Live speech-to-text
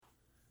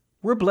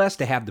We're blessed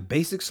to have the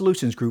Basic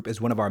Solutions Group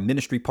as one of our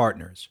ministry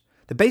partners.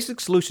 The Basic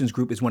Solutions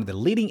Group is one of the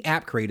leading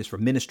app creators for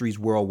ministries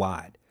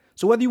worldwide.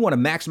 So whether you want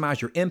to maximize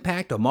your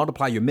impact or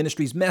multiply your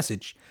ministry's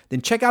message,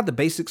 then check out the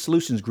Basic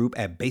Solutions Group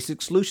at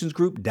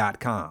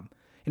basicsolutionsgroup.com.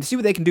 And to see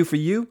what they can do for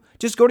you,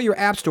 just go to your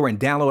app store and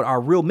download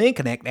our Real Men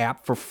Connect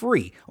app for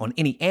free on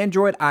any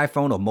Android,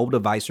 iPhone, or mobile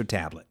device or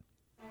tablet.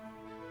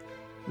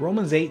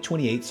 Romans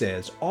 8:28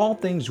 says, "All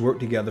things work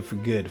together for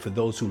good for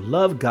those who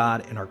love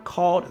God and are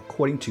called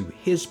according to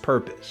His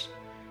purpose."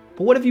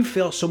 But what if you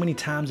felt so many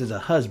times as a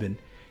husband,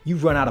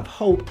 you've run out of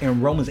hope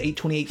and Romans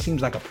 8:28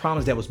 seems like a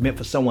promise that was meant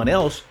for someone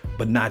else,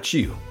 but not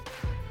you?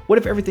 What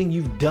if everything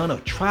you've done or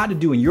tried to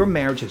do in your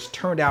marriage has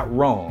turned out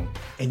wrong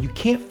and you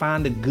can't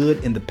find the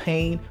good in the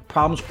pain,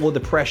 problems, or the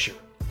pressure?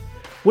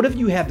 What if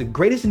you have the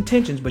greatest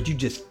intentions, but you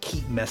just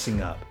keep messing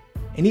up?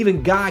 And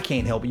even God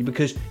can't help you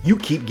because you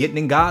keep getting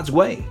in God's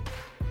way.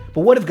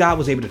 But what if God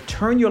was able to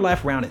turn your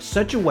life around in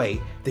such a way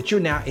that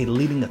you're now a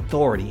leading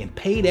authority and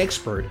paid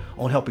expert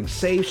on helping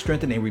save,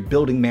 strengthen, and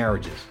rebuilding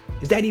marriages?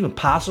 Is that even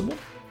possible?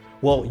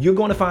 Well, you're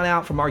going to find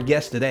out from our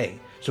guest today.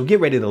 So get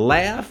ready to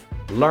laugh,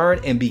 learn,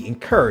 and be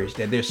encouraged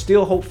that there's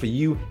still hope for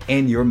you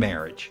and your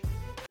marriage.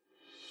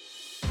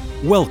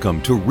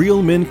 Welcome to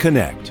Real Men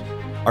Connect.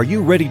 Are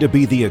you ready to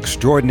be the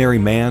extraordinary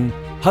man,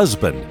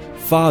 husband,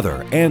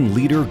 father, and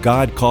leader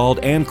God called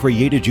and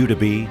created you to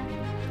be?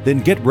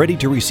 Then get ready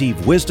to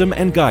receive wisdom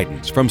and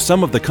guidance from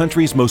some of the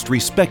country's most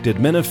respected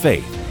men of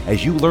faith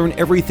as you learn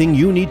everything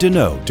you need to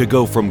know to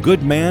go from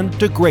good man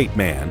to great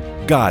man,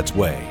 God's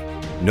way.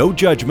 No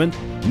judgment,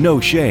 no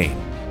shame.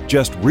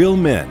 Just real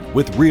men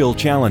with real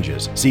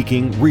challenges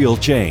seeking real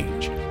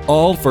change.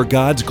 All for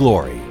God's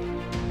glory.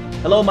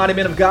 Hello, mighty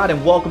men of God,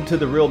 and welcome to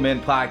the Real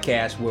Men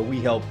Podcast, where we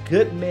help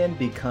good men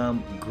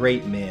become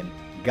great men,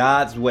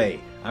 God's way.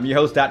 I'm your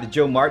host, Dr.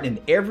 Joe Martin,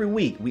 and every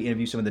week we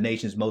interview some of the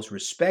nation's most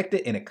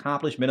respected and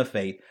accomplished men of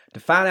faith to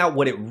find out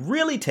what it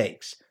really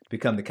takes to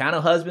become the kind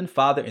of husband,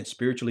 father, and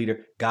spiritual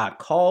leader God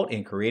called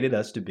and created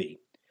us to be.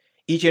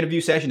 Each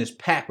interview session is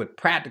packed with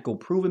practical,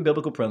 proven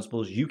biblical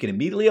principles you can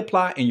immediately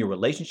apply in your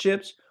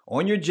relationships,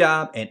 on your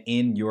job, and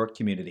in your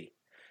community.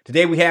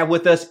 Today we have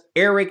with us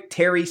Eric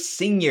Terry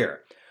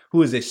Sr.,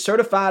 who is a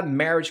certified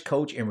marriage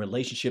coach and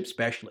relationship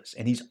specialist,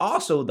 and he's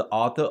also the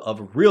author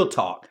of Real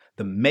Talk,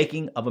 The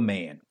Making of a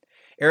Man.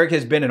 Eric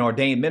has been an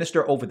ordained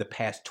minister over the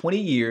past 20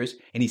 years,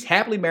 and he's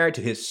happily married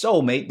to his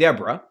soulmate,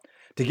 Deborah.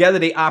 Together,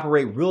 they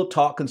operate Real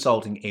Talk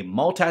Consulting, a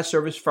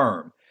multi-service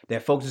firm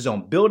that focuses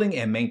on building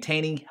and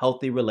maintaining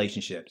healthy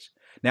relationships.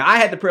 Now, I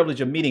had the privilege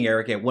of meeting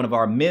Eric at one of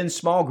our men's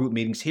small group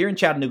meetings here in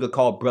Chattanooga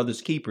called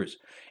Brothers Keepers,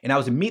 and I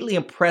was immediately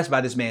impressed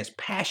by this man's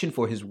passion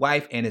for his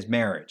wife and his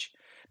marriage.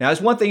 Now, it's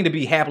one thing to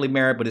be happily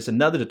married, but it's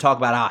another to talk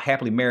about how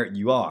happily married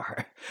you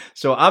are.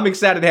 So I'm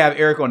excited to have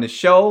Eric on the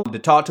show to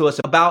talk to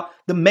us about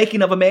the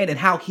making of a man and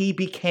how he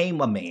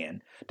became a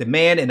man, the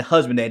man and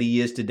husband that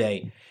he is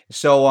today.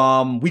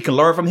 So we can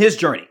learn from his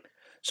journey.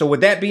 So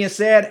with that being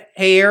said,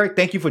 hey, Eric,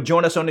 thank you for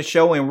joining us on the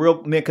show and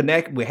Real Men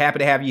Connect. We're happy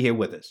to have you here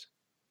with us.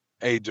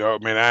 Hey, Joe,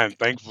 man, I am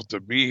thankful to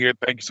be here.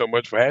 Thank you so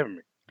much for having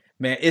me.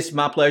 Man, it's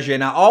my pleasure.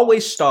 And I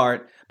always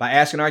start by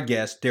asking our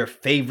guests their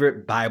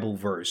favorite Bible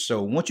verse.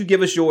 So why don't you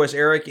give us yours,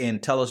 Eric,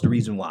 and tell us the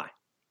reason why?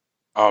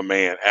 Oh,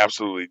 man,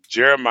 absolutely.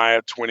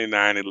 Jeremiah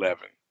 29:11.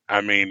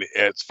 I mean,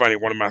 it's funny.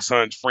 One of my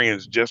son's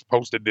friends just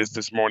posted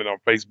this morning on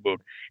Facebook,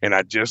 and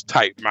I just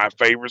typed my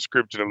favorite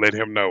scripture to let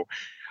him know.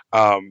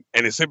 And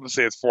it simply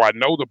says, "For I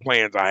know the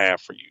plans I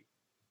have for you.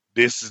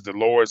 This is the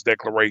Lord's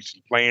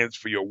declaration, plans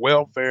for your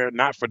welfare,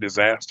 not for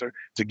disaster,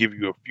 to give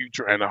you a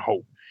future and a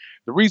hope."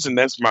 The reason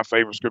that's my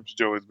favorite scripture,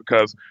 Joe, is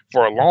because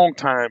for a long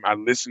time I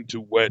listened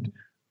to what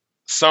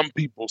some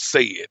people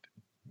said,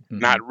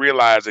 not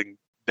realizing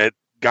that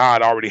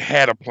God already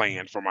had a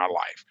plan for my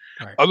life.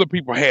 Right. Other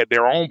people had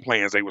their own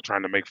plans they were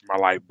trying to make for my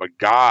life, but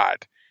God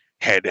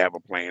had to have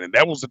a plan. And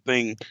that was the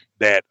thing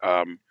that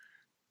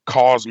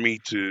caused me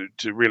to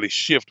really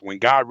shift when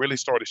God really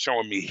started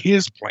showing me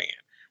his plan.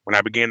 When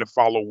I began to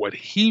follow what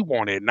he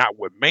wanted, not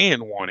what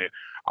man wanted,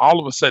 all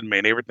of a sudden,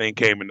 man, everything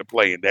came into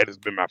play. And that has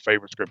been my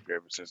favorite scripture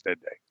ever since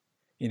that day.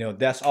 You know,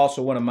 that's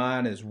also one of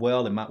mine as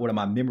well, and one of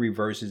my memory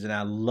verses. And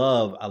I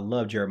love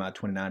Jeremiah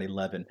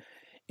 29:11.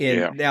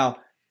 And now,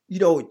 you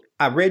know,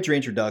 I read your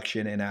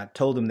introduction and I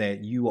told them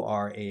that you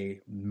are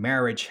a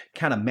marriage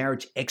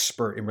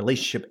expert and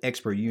relationship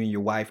expert. You and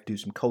your wife do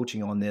some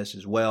coaching on this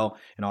as well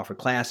and offer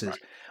classes. Right.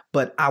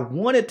 But I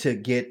wanted to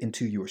get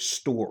into your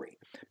story.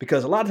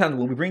 Because a lot of times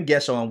when we bring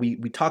guests on, we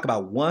talk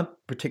about one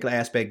particular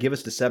aspect, give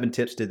us the 7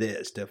 tips to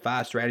this, the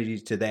 5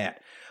 strategies to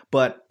that.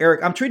 But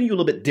Eric, I'm treating you a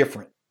little bit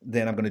different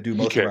than I'm going to do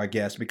most of our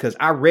guests because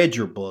I read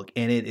your book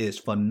and it is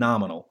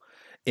phenomenal.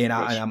 And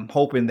I'm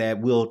hoping that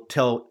we'll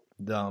tell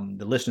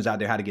the listeners out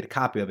there how to get a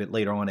copy of it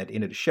later on at the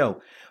end of the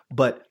show.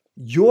 But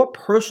your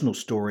personal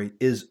story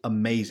is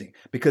amazing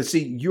because,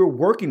 see, you're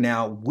working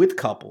now with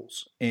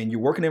couples and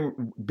you're working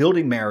in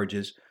building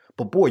marriages.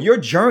 But boy, your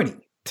journey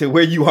to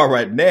where you are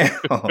right now,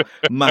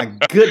 my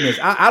goodness,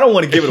 I don't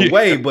want to give it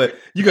away, but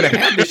you're going to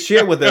have to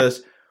share with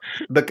us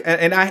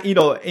And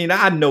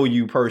I know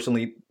you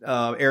personally,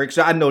 Eric.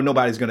 So I know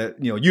nobody's gonna,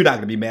 you're not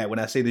gonna be mad when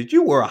I say that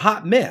you were a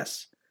hot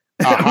mess.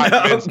 A hot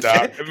mess,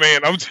 Doc.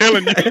 Man, I'm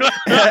telling you.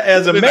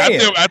 As a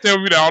man. I tell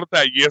you that all the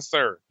time. Yes,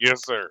 sir.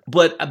 Yes, sir.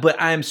 But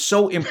I am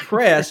so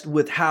impressed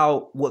with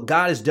what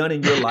God has done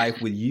in your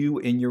life with you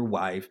and your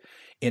wife,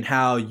 and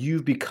how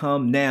you've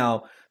become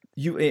now.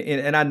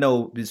 And I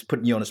know it's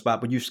putting you on the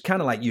spot, but you're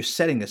kind of like you're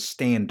setting a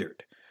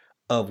standard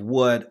of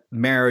what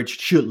marriage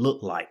should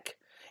look like.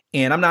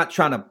 And I'm not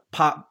trying to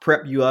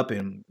prep you up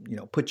and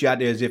put you out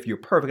there as if you're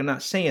perfect. I'm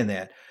not saying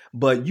that.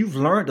 But you've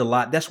learned a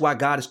lot. That's why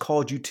God has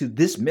called you to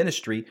this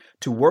ministry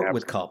to work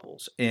with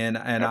couples. And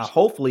I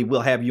hopefully will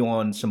have you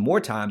on some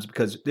more times,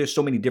 because there's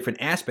so many different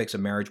aspects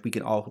of marriage we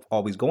can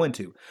always go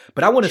into.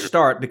 But I want to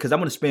start, because I'm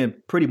going to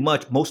spend pretty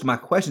much most of my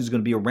questions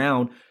going to be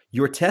around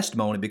your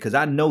testimony, because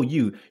I know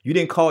you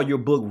didn't call your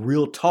book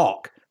Real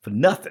Talk for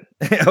nothing.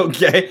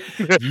 Okay.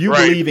 You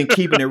believe in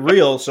keeping it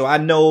real. So I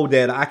know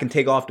that I can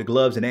take off the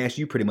gloves and ask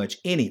you pretty much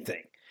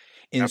anything.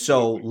 And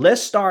so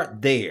let's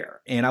start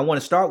there. And I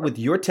want to start with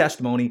your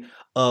testimony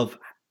of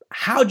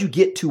how'd you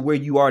get to where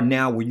you are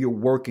now, where you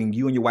and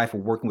your wife are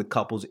working with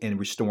couples and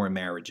restoring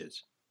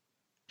marriages?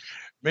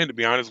 Man, to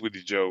be honest with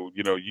you, Joe,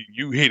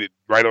 you hit it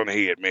right on the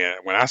head, man.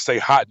 When I say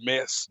hot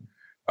mess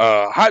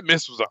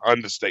was an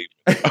understatement.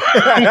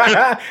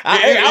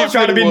 I was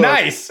trying to be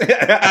nice. Right.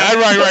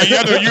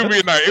 I know you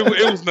being nice.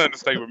 It was an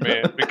understatement,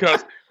 man.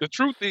 Because the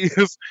truth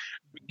is,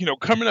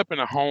 coming up in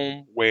a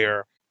home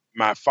where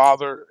my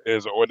father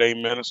is an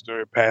ordained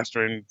minister,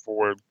 pastoring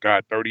for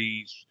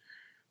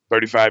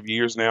 35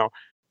 years now.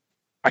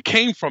 I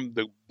came from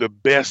the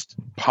best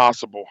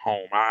possible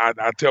home.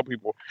 I tell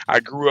people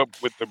I grew up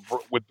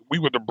we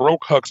were the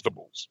broke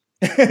Huxtables.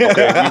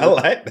 Okay, I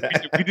like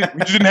that. We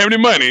didn't have any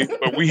money,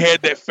 but we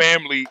had that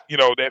family,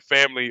 that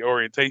family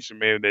orientation,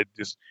 man. That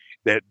just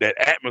that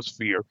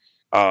atmosphere,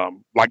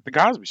 like the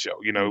Cosby Show.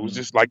 It was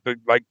just like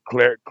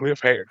Claire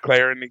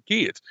and the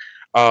kids.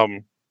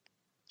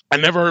 I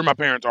never heard my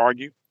parents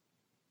argue.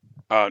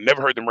 Never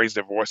heard them raise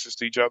their voices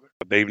to each other.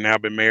 They've now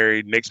been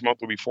married. Next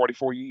month will be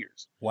 44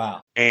 years.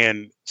 Wow.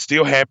 And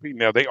still happy.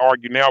 Now they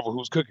argue now over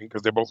who's cooking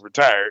because they're both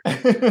retired.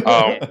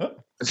 But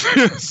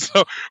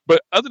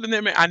other than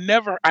that, man, I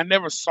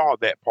never saw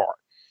that part.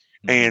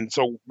 Mm-hmm. And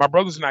so my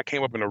brothers and I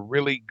came up in a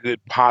really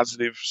good,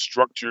 positive,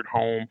 structured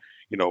home,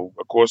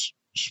 of course,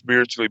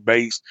 spiritually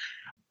based.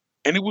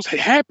 And it was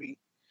happy.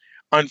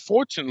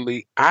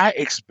 Unfortunately, I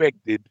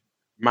expected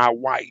my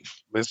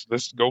wife.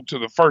 Let's go to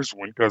the first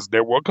one, because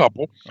there were a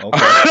couple.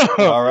 Okay.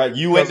 All right.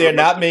 You went there,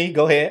 not me.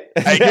 Go ahead.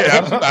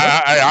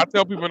 I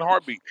tell people in a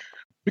heartbeat.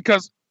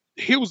 Because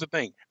here was the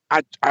thing.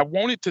 I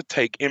wanted to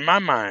take, in my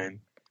mind,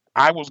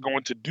 I was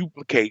going to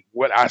duplicate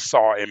what I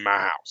saw in my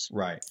house.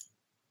 Right.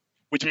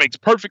 Which makes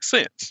perfect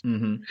sense.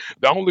 Mm-hmm.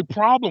 The only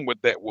problem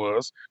with that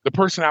was the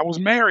person I was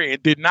marrying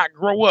did not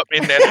grow up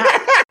in that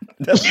house.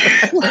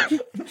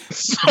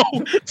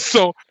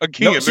 So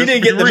again, she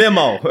didn't get the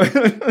memo.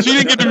 She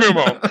didn't get the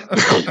memo.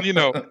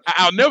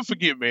 I'll never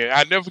forget, man.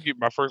 I'll never forget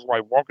my first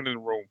wife walking in the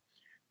room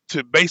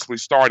to basically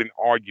start an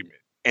argument.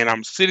 And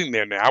I'm sitting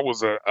there now. I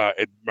was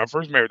at my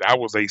first marriage, I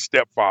was a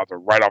stepfather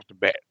right off the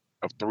bat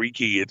of 3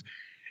 kids.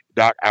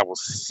 Doc, I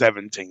was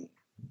 17.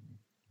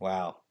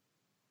 Wow.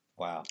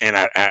 And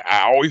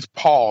I always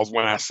pause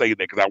when I say that,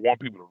 because I want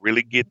people to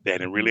really get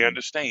that and really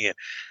understand.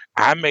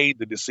 I made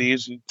the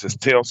decision to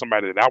tell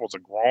somebody that I was a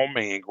grown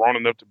man, grown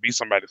enough to be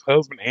somebody's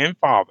husband and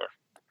father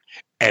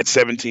at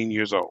 17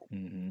 years old.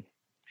 Mm-hmm.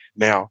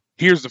 Now,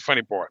 here's the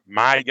funny part.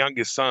 My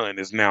youngest son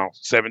is now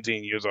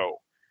 17 years old.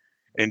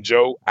 And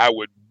Joe, I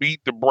would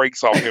beat the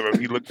brakes off him if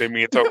he looked at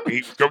me and told me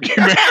he was going to get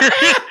married.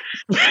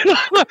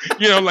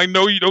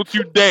 No, you don't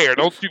you dare.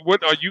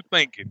 What are you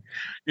thinking?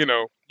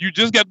 You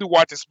just got to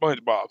watch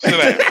SpongeBob. Sit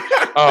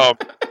down.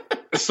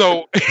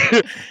 So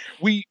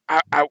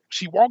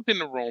she walked in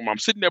the room. I'm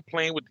sitting there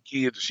playing with the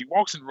kids. She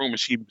walks in the room and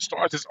she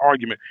starts this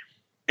argument.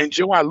 And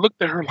Joe, I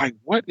looked at her like,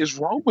 what is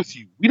wrong with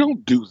you? We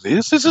don't do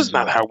this. This is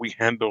not how we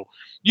handle,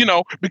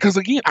 because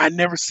again, I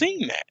never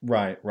seen that.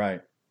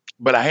 Right.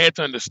 But I had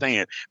to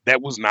understand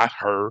that was not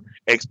her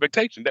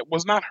expectation. That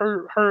was not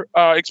her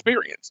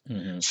experience.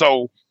 Mm-hmm.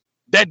 So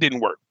that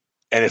didn't work.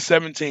 And at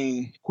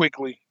 17,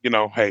 quickly,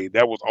 hey,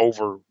 that was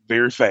over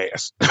very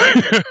fast.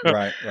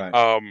 Right.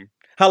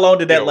 How long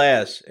did that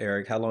last,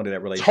 Eric? How long did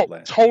that relationship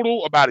last?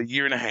 Total about a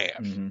year and a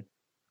half. Mm-hmm.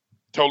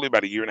 Totally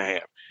about a year and a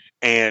half.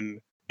 And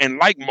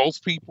like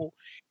most people,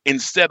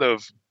 instead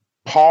of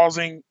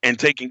pausing and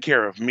taking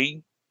care of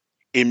me,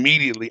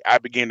 immediately I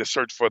began to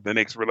search for the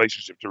next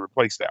relationship to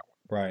replace that one.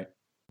 Right.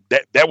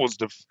 That was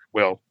I ain't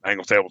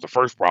gonna say it was the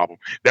first problem.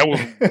 That was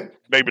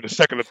maybe the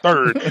second or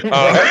third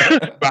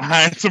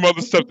behind some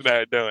other stuff that I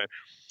had done.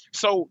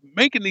 So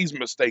making these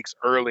mistakes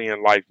early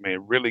in life,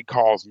 man, really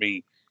caused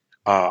me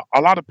a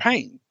lot of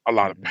pain,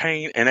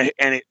 and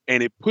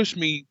it pushed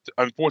me,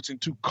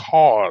 unfortunately, to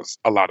cause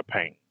a lot of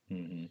pain.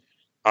 Mm-hmm.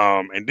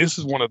 And this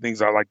is one of the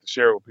things I like to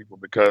share with people,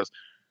 because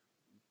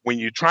when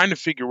you're trying to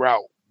figure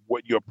out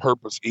what your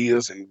purpose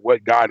is and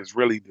what God has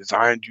really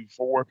designed you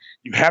for,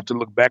 you have to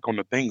look back on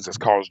the things that's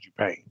caused you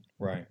pain.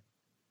 Right.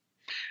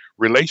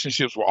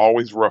 Relationships were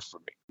always rough for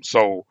me.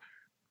 So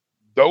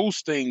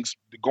those things,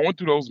 going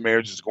through those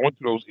marriages, going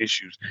through those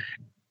issues,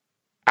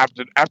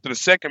 after the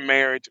second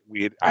marriage,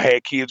 I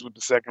had kids with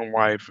the second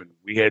wife, and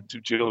we had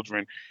 2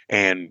 children,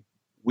 and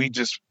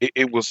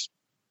it was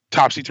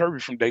topsy turvy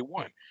from day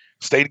one.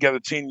 Stayed together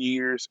 10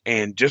 years,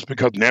 and just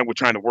because now we're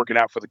trying to work it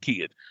out for the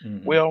kid.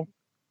 Mm-hmm. Well,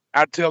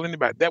 I tell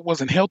anybody that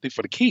wasn't healthy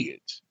for the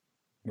kids.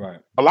 Right.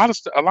 A lot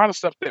of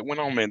stuff that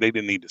went on, man, they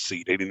didn't need to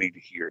see, they didn't need to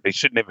hear, they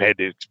shouldn't have had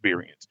the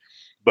experience,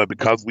 but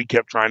because we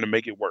kept trying to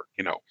make it work,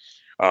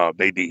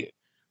 they did.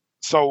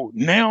 So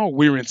now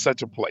we're in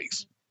such a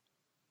place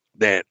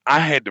that I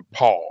had to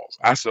pause.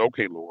 I said,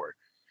 okay, Lord,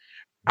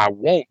 I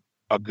want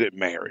a good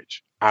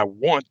marriage. I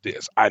want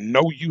this. I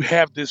know you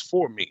have this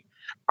for me.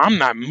 I'm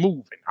not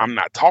moving. I'm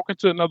not talking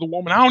to another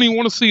woman. I don't even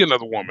want to see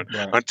another woman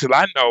until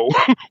I know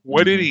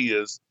what it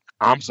is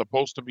I'm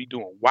supposed to be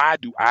doing. Why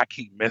do I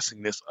keep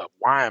messing this up?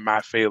 Why am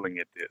I failing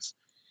at this?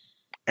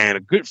 And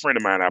a good friend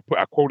of mine,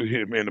 I quoted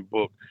him in the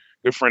book.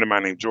 A good friend of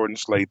mine named Jordan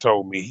Slade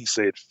told me, he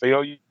said,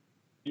 failure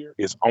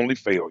is only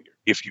failure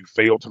if you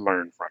fail to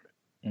learn from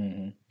it.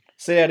 Mm-hmm.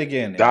 Say that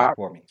again Doc,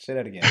 for me. Say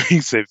that again.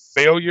 He said,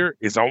 failure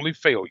is only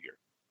failure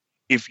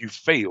if you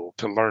fail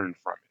to learn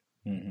from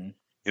it. Mm-hmm.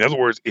 In other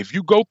words, if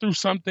you go through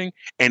something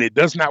and it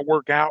does not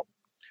work out,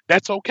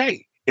 that's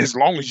okay. As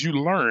long as you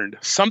learned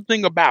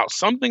something about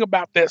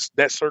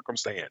that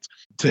circumstance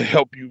to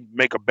help you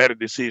make a better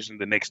decision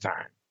the next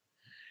time.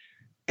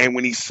 And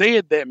when he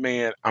said that,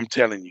 man, I'm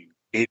telling you,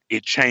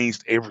 it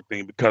changed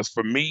everything, because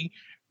for me,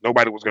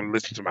 nobody was going to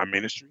listen to my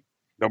ministry.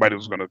 Nobody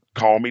was going to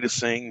call me to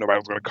sing. Nobody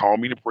was going to call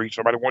me to preach.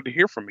 Nobody wanted to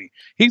hear from me.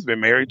 He's been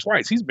married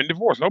twice. He's been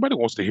divorced. Nobody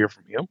wants to hear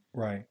from him.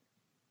 Right.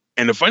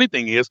 And the funny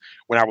thing is,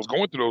 when I was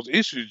going through those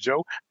issues,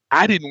 Joe,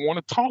 I didn't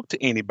want to talk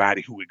to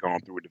anybody who had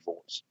gone through a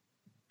divorce.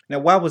 Now,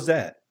 why was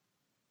that?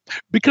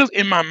 Because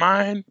in my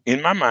mind,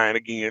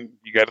 again,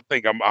 you got to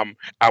think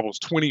I was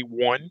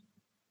 21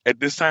 at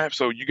this time.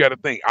 So you got to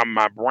think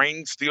my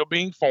brain still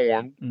being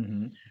formed.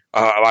 Mm-hmm.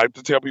 I like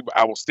to tell people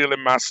I was still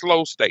in my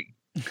slow state.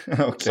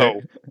 Okay.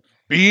 So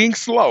being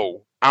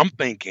slow, I'm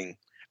thinking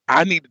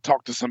I need to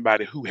talk to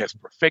somebody who has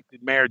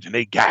perfected marriage and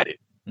they got it.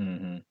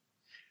 Mm-hmm.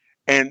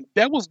 And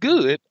that was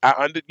good.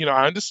 I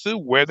understood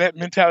where that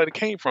mentality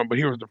came from, but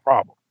here was the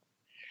problem.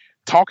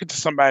 Talking to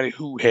somebody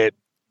who had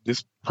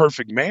this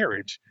perfect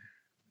marriage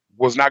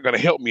was not going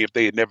to help me if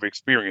they had never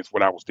experienced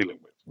what I was dealing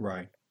with.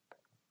 Right.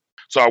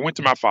 So I went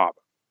to my father,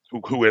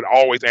 who had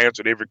always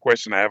answered every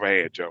question I ever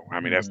had, Joe. I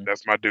mean, Mm-hmm.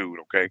 that's my dude,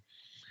 okay?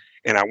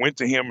 And I went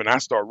to him and I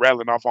started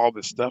rattling off all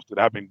this stuff that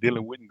I've been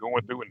dealing with and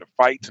going through, and the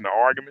fights and the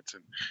arguments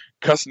and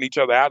cussing each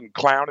other out and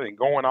clowning and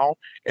going off.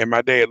 And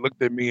my dad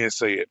looked at me and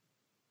said,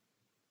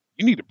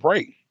 "You need to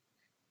pray."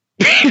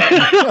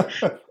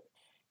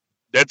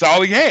 That's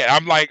all he had.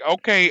 I'm like,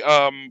 okay,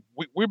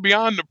 we're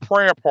beyond the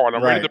prayer part.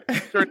 I'm ready to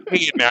turn the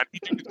head now. I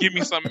need you to give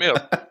me something else.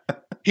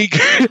 He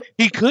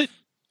couldn't.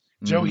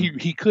 Joe,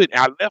 he couldn't.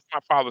 I left my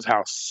father's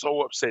house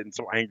so upset and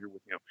so angry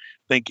with him,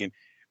 thinking,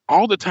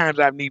 all the times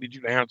I've needed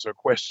you to answer a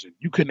question,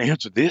 you couldn't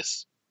answer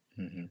this.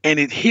 Mm-hmm. And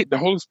the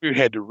Holy Spirit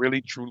had to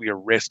really, truly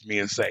arrest me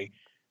and say,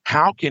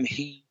 how can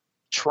he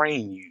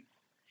train you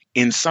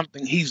in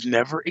something he's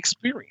never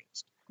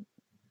experienced?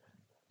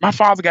 My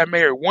father got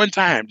married one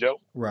time,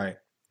 Joe. Right.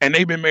 And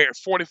they've been married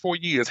 44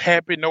 years,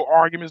 happy, no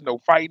arguments, no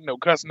fighting, no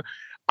cussing.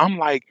 I'm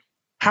like,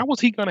 how was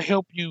he going to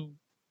help you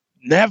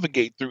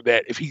navigate through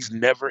that if he's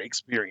never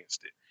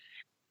experienced it?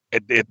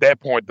 At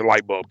that point, the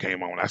light bulb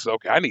came on. I said,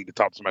 okay, I need to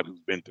talk to somebody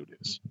who's been through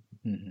this.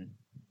 Mm-hmm.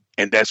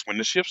 And that's when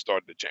the shift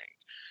started to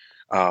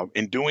change.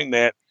 In doing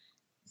that,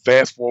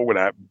 fast forward,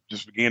 I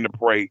just began to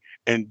pray.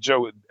 And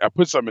Joe, I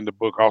put something in the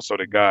book also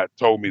that God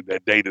told me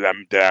that day that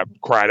I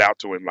cried out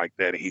to him like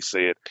that. And he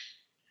said,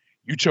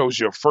 you chose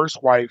your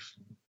first wife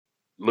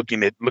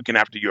looking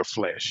after your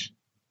flesh.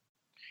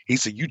 He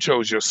said, you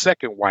chose your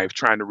second wife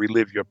trying to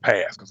relive your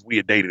past, because we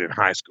had dated in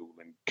high school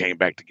and came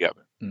back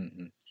together.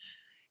 Mm-hmm.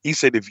 He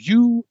said, if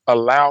you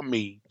allow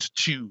me to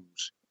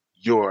choose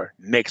your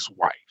next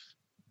wife,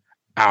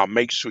 I'll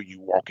make sure you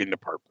walk into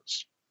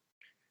purpose.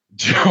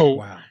 Joe,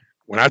 Wow.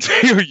 When I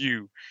tell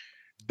you,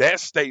 that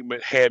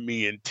statement had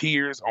me in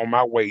tears on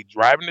my way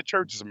driving to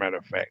church, as a matter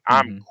of fact.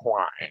 I'm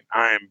crying.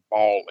 I am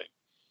bawling.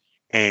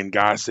 And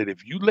God said,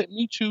 if you let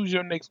me choose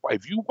your next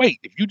wife,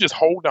 if you just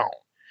hold on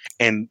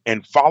and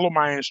follow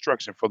my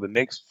instruction for the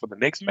next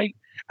mate,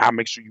 I'll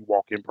make sure you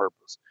walk in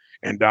purpose.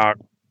 And Doc,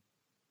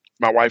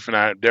 my wife and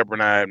I, Deborah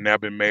and I, have now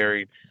been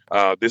married.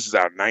 This is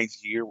our 9th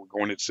year. We're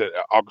going to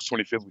August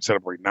 25th. We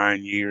celebrate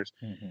 9 years.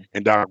 Mm-hmm.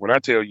 And Doc, when I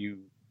tell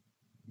you,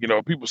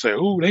 people say,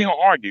 "Ooh, they don't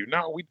argue."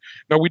 No,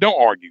 we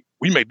don't argue.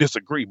 We may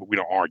disagree, but we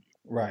don't argue.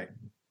 Right.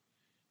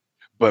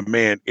 But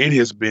man, it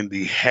has been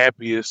the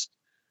happiest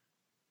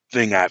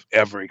thing I've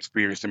ever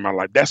experienced in my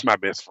life. That's my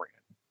best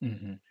friend.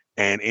 Mm-hmm.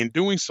 And in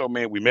doing so,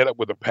 man, we met up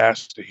with a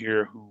pastor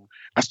here who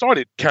I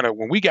started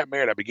when we got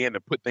married, I began to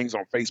put things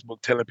on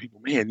Facebook telling people,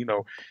 man,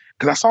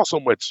 because I saw so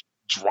much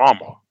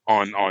drama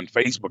on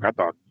Facebook. I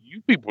thought,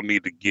 you people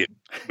need to get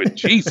with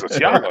Jesus.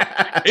 Y'all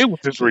it was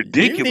just You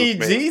ridiculous, need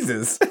man.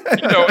 Jesus.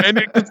 And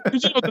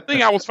the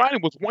thing I was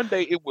finding was one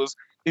day it was,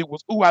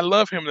 ooh, I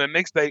love him, and the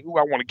next day, ooh,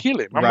 I want to kill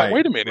him. I'm like,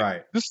 wait a minute,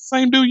 Right. this is the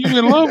same dude you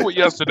in love with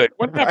yesterday.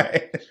 What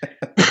happened?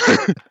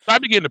 Right. So I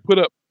began to put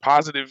up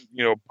positive,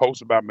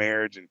 posts about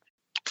marriage, and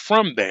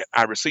from that,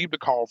 I received a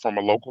call from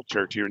a local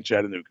church here in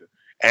Chattanooga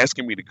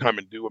asking me to come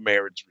and do a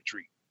marriage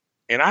retreat.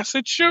 And I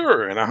said,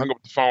 sure. And I hung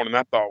up the phone and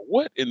I thought,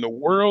 what in the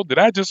world did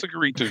I just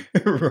agree to?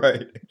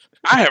 Right.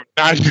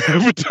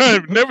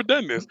 I've never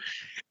done this.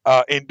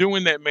 In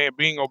doing that, man,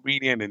 being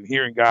obedient and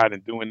hearing God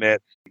and doing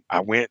that,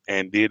 I went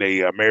and did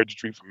a marriage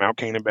retreat for Mount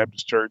Canaan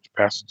Baptist Church.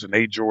 Pastor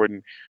Janae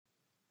Jordan,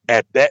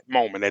 at that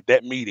moment, at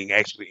that meeting,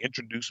 actually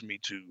introduced me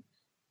to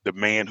the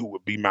man who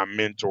would be my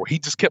mentor. He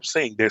just kept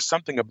saying, there's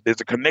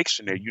a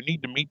connection there. You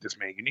need to meet this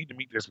man. You need to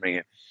meet this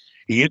man.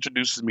 He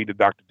introduces me to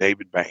Dr.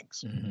 David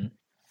Banks. Mm-hmm.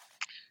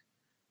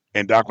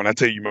 And Doc, when I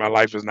tell you my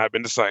life has not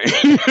been the same,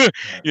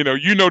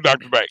 you know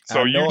Dr. Banks.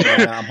 So I know,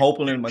 man. I'm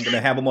hoping I'm going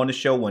to have him on the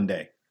show one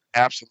day.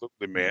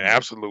 Absolutely, man.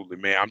 Absolutely,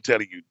 man. I'm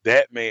telling you,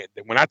 that man,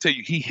 when I tell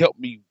you, he helped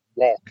me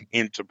walk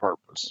into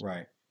purpose.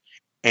 Right.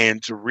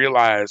 And to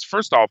realize,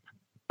 first off,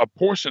 a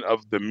portion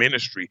of the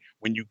ministry,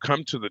 when you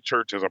come to the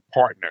church as a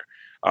partner,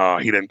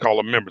 he doesn't call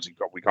them members,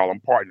 we call them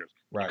partners.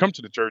 Right. You come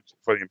to the church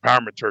for the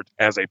Empowerment Church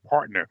as a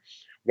partner,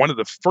 one of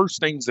the first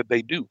things that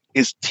they do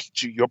is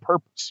teach you your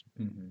purpose.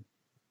 Mm-hmm.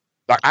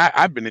 Like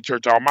I've been in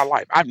church all my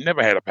life. I've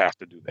never had a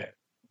pastor do that.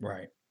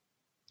 Right.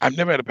 I've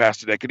never had a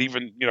pastor that could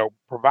even,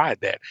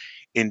 provide that.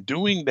 In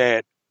doing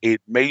that,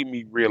 it made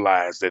me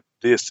realize that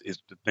this is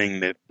the thing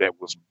that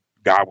was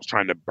God was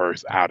trying to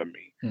birth out of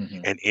me.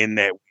 Mm-hmm. And in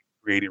that,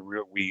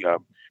 we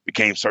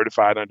became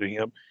certified under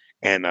him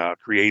and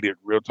created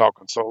Real Talk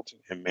Consulting.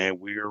 And man,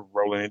 we're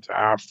rolling into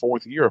our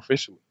 4th year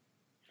officially.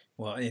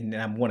 Well, and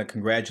I want to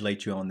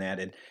congratulate you on that.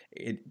 And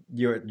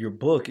your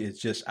book is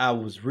just, I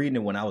was reading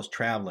it when I was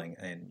traveling,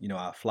 and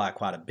I fly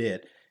quite a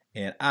bit.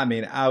 And I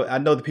mean, I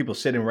know the people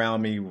sitting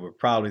around me were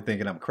probably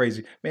thinking I'm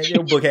crazy. Man,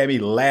 your book had me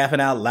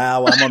laughing out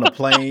loud while I'm on the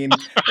plane.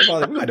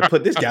 We're going to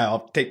put this guy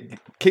off, kick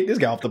this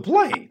guy off the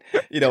plane,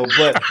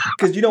 But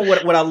because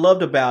what I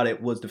loved about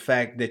it was the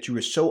fact that you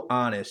were so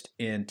honest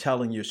in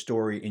telling your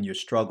story and your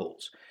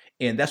struggles,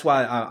 and that's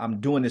why I'm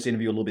doing this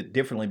interview a little bit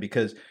differently,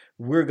 because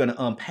we're going to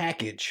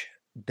unpackage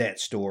that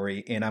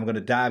story, and I'm going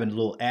to dive into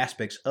little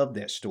aspects of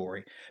that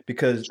story,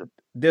 because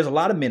there's a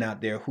lot of men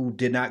out there who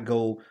did not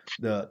go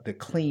the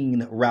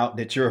clean route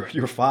that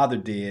your father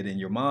did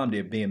and your mom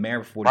did, being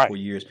married for 44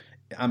 years.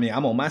 I mean,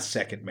 I'm on my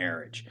 2nd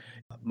marriage.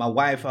 My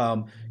wife,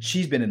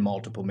 she's been in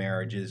multiple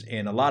marriages,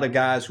 and a lot of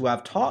guys who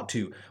I've talked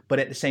to, but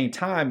at the same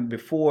time,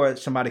 before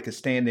somebody could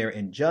stand there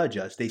and judge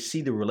us, they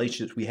see the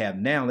relationships we have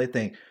now, and they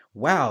think,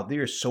 wow,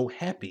 they're so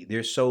happy,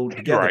 they're so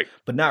together,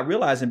 but not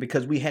realizing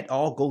because we had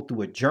all go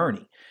through a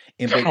journey.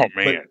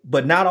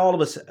 But not all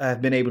of us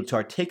have been able to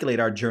articulate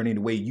our journey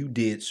the way you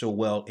did so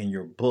well in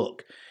your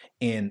book.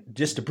 And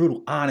just the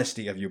brutal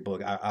honesty of your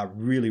book, I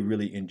really,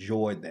 really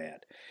enjoyed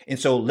that. And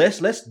so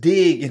let's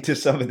dig into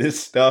some of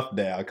this stuff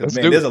now, because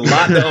there's a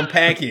lot to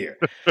unpack here.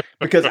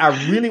 Because I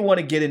really want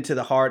to get into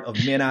the heart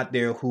of men out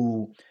there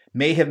who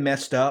may have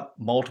messed up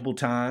multiple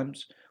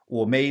times,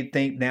 or may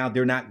think now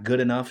they're not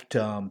good enough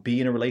to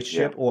be in a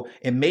relationship,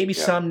 and maybe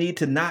some need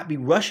to not be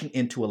rushing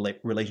into a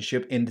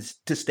relationship and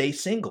to stay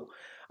single.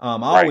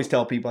 I always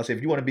tell people, I say,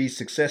 if you want to be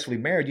successfully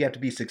married, you have to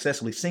be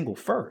successfully single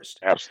first.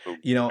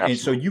 Absolutely. And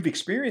so you've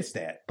experienced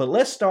that. But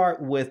let's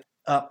start with,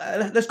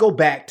 let's go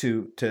back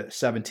to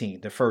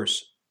 17, the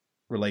first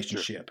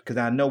relationship, because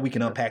I know we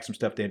can unpack some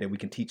stuff there that we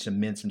can teach some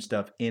men some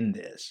stuff in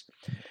this.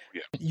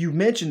 Yeah. You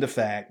mentioned the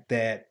fact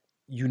that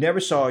you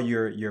never saw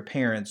your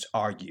parents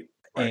argue.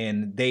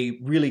 And they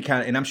really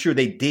and I'm sure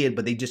they did,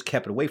 but they just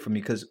kept it away from me,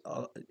 because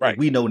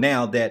we know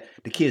now that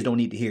the kids don't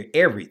need to hear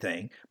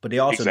everything, but they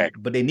also,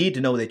 but they need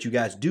to know that you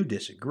guys do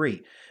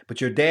disagree.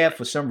 But your dad,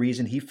 for some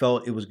reason, he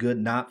felt it was good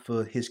not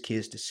for his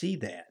kids to see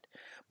that.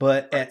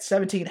 But at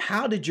 17,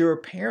 how did your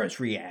parents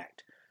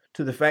react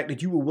to the fact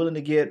that you were willing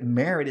to get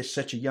married at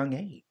such a young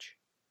age?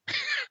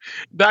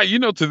 Now,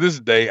 to this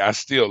day, I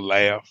still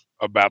laugh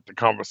about the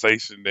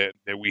conversation that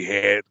we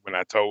had when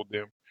I told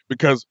them.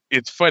 Because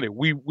it's funny,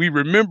 we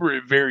remember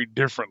it very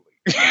differently.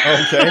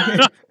 Okay.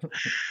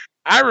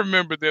 I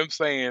remember them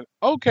saying,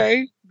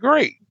 okay,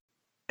 great.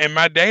 And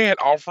my dad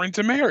offering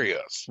to marry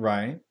us.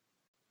 Right.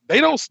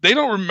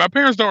 My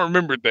parents don't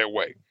remember it that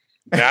way.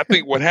 Now, I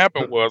think what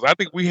happened was, I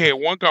think we had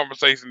one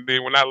conversation,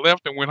 then when I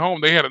left and went home,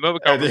 they had another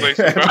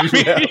conversation about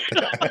me.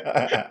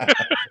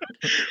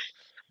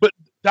 But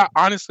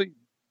honestly,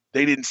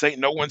 they didn't say,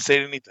 no one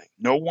said anything.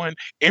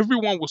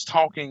 Everyone was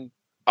talking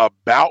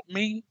about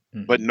me,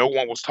 but no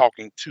one was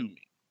talking to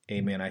me.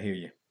 Amen. I hear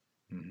you.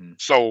 Mm-hmm.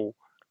 So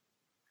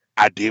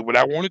I did what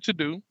I wanted to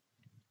do,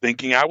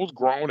 thinking I was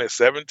grown at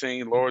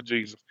 17, Lord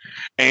Jesus.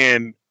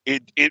 And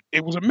it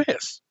was a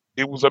mess.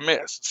 It was a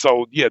mess.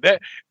 So yeah,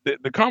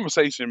 the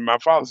conversation, my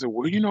father said,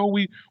 well,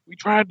 we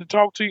tried to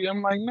talk to you.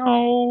 I'm like,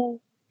 no,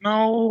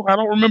 no, I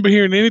don't remember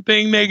hearing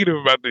anything negative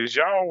about this.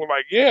 Y'all were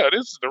like, yeah,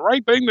 this is the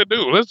right thing to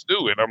do. Let's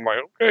do it. I'm like,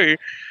 okay.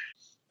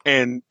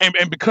 And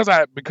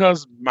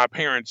because my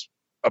parents'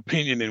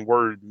 opinion and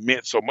word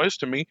meant so much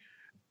to me,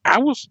 I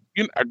was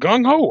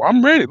gung ho.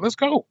 I'm ready. Let's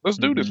go. Let's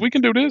do this. Mm-hmm. We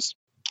can do this.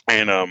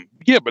 And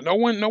but no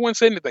one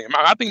said anything.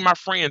 I think my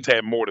friends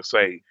had more to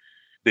say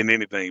than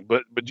anything.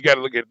 But you got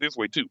to look at it this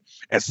way too.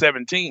 At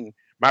 17,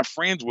 my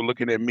friends were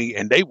looking at me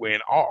and they were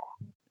in awe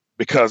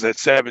because at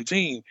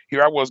 17,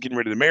 here I was getting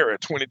ready to marry a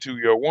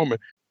 22-year-old woman.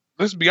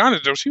 Let's be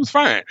honest, Joe, she was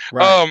fine.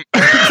 Right.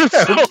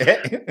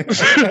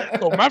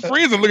 So my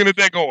friends are looking at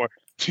that going,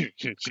 she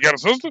got a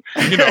sister,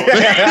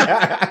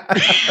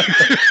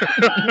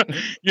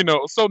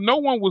 So no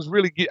one was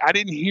really I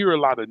didn't hear a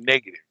lot of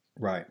negative.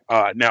 Right.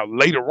 Now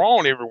later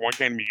on, everyone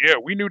came to me, yeah,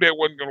 we knew that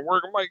wasn't going to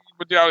work. I'm like,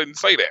 but y'all didn't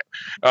say that.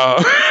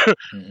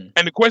 Mm-hmm.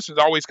 And the questions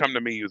always come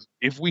to me is,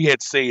 if we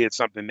had said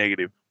something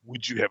negative,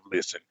 would you have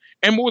listened?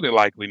 And more than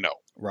likely, no.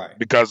 Right.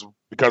 Because of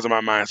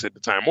my mindset at the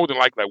time. More than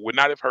likely, I would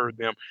not have heard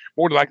them.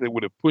 More than likely,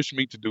 would have pushed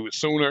me to do it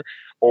sooner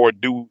or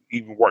do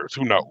even worse.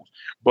 Who knows?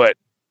 But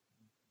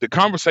the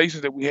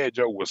conversations that we had,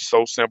 Joe, was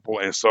so simple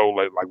and so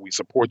like we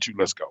support you.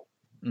 Let's go.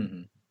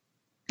 Mm-hmm.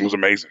 It was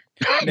amazing.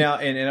 Now,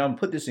 and I'm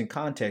put this in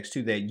context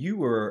too, that you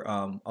were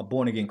a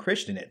born again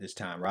Christian at this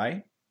time,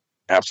 right?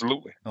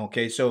 Absolutely.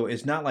 Okay, so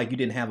it's not like you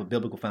didn't have a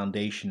biblical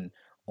foundation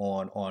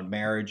on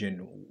marriage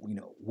and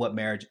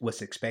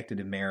what's expected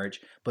in marriage.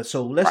 But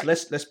so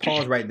let's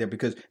pause right there,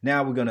 because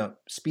now we're gonna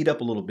speed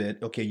up a little bit.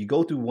 Okay, you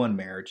go through one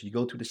marriage, you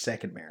go through the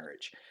second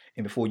marriage,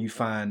 and before you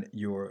find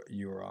your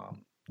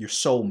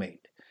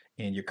soulmate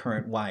and your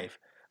current wife.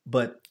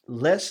 But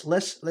let's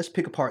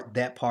pick apart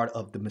that part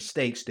of the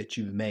mistakes that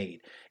you've made.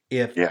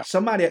 If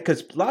somebody,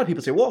 because a lot of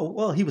people say,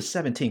 well, he was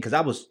 17, because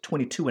I was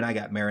 22 when I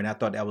got married, and I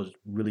thought that was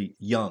really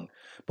young.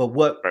 But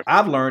what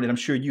I've learned, and I'm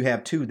sure you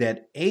have too,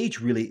 that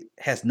age really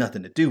has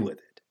nothing to do with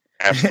it.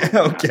 Absolutely.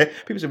 Okay.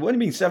 People say, what do you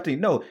mean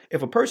 17? No,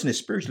 if a person is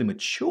spiritually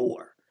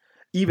mature,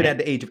 even at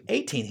the age of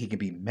 18, he can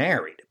be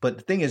married. But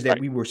the thing is that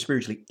we were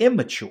spiritually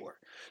immature.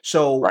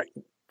 So,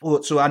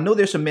 so I know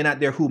there's some men out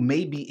there who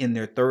may be in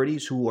their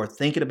 30s who are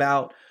thinking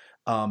about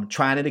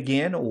trying it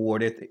again, or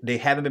they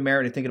haven't been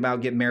married and thinking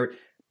about getting married.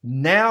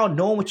 Now,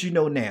 knowing what you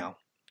know now,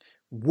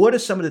 what are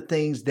some of the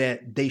things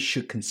that they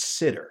should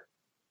consider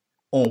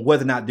on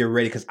whether or not they're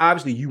ready? Because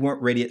obviously you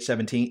weren't ready at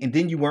 17, and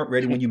then you weren't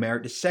ready when you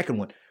married the second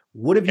one.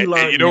 What have you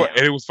learned?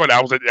 And it was funny. I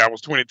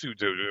was 22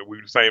 too. We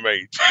were the same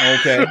age.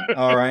 Okay,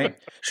 all right.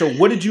 So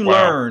what did you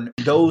learn?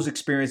 Those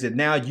experiences that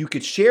now you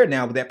could share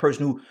now with that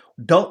person who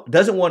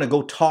doesn't want to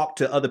go talk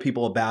to other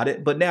people about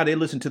it, but now they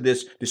listen to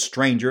this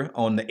stranger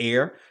on the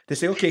air. They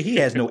say, okay, he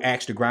has no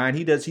axe to grind.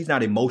 He's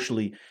not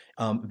emotionally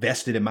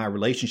vested in my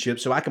relationship,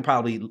 so I can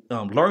probably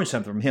learn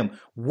something from him.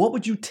 What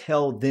would you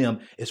tell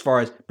them as far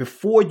as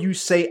before you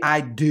say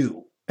I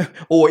do?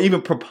 Or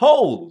even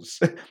propose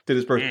to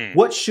this person?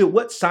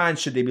 What signs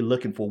should they be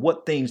looking for?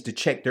 What things to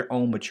check their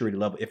own maturity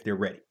level if they're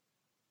ready?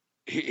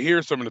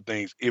 Here's some of the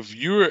things. If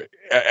you're,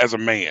 as a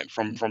man,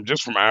 from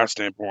our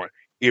standpoint,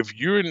 if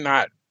you're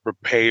not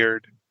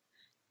prepared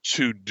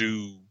to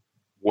do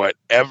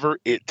whatever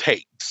it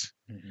takes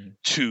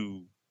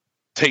to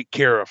take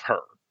care of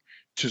her,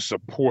 to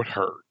support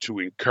her, to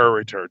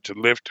encourage her, to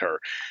lift her,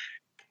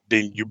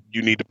 then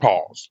you need to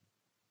pause.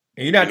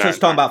 And you're not just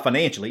talking about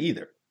financially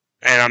either.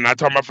 And I'm not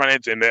talking about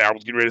financial, and I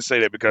was getting ready to say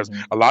that because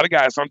a lot of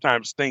guys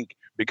sometimes think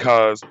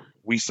because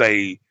we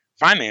say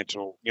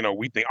financial,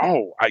 we think,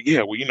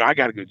 I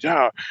got a good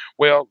job.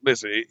 Well,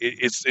 listen,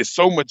 it's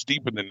so much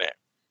deeper than that.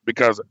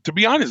 Because to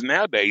be honest,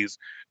 nowadays,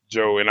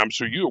 Joe, and I'm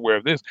sure you're aware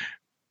of this,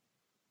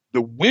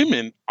 the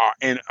women are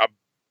in a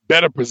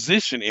better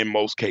position in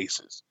most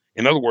cases.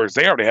 In other words,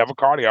 they already have a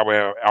car, they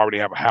already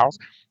have a house.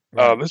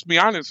 Right. Let's be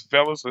honest,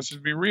 fellas. Let's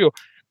just be real.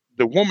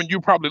 The woman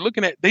you're probably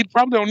looking at, they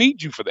probably don't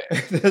need you for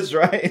that. That's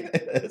right.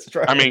 That's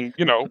right. I mean,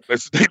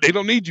 they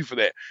don't need you for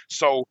that.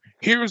 So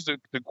here's the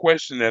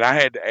question that I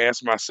had to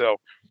ask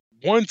myself.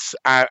 Once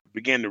I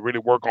began to really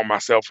work on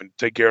myself and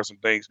take care of some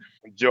things,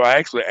 Joe, I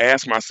actually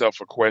asked myself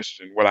a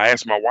question. Well, I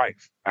asked my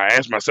wife. I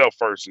asked myself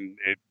first, and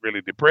it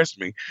really depressed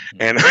me.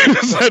 And I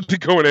decided to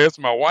go and ask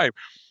my wife.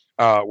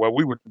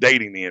 We were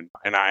dating then,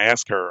 and I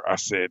asked her, I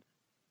said,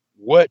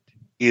 what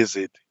is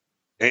it?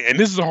 And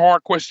this is a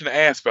hard question to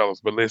ask, fellas,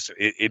 but listen,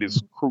 it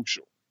is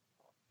crucial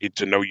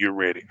to know you're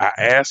ready. I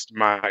asked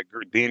my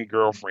then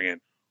girlfriend,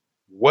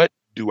 what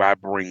do I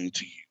bring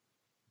to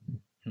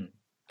you?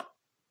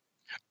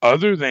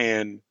 Other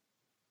than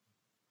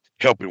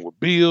helping with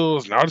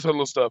bills and all this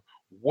other stuff,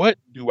 what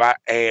do I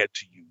add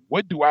to you?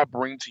 What do I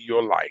bring to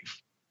your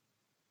life?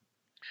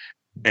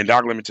 And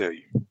Doc, let me tell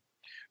you,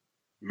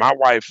 my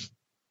wife,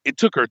 it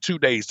took her 2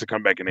 days to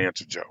come back and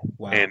answer, Joe.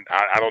 Wow. And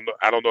I don't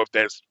know if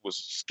that was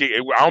scary.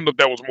 I don't know if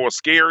that was more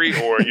scary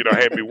or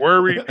had me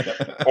worried,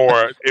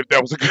 or if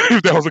that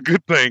was a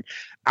good thing.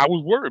 I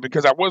was worried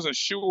because I wasn't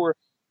sure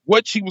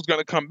what she was going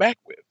to come back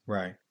with.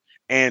 Right.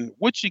 And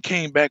what she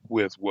came back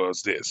with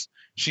was this.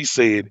 She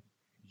said,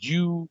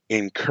 "You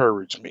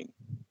encourage me,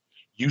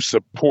 you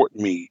support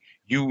me,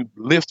 you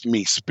lift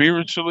me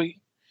spiritually,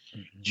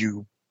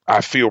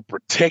 I feel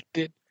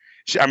protected.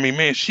 I mean,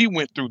 man, she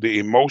went through the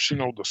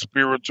emotional, the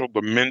spiritual,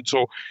 the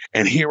mental,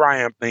 and here I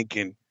am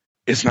thinking,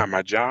 it's not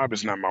my job,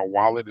 it's not my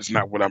wallet, it's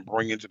not what I'm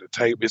bringing to the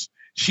table.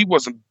 She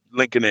wasn't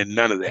linking in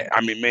none of that.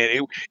 I mean,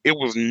 man, it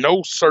was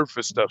no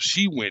surface stuff.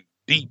 She went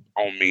deep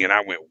on me, and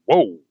I went,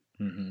 whoa.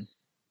 Mm-hmm.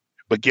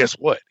 But guess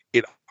what?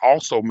 It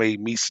also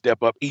made me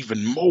step up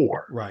even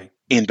more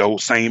in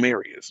those same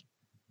areas.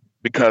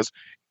 Because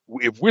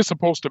if we're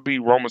supposed to be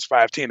Romans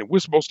 5:10, if we're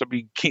supposed to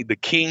be the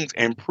kings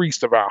and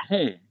priests of our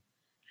home,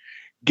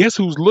 guess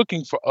who's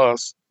looking for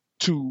us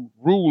to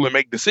rule and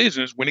make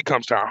decisions when it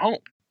comes to our home?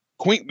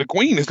 The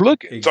queen is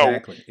looking.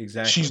 Exactly.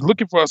 She's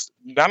looking for us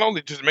not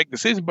only just to make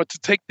decisions, but to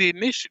take the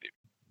initiative.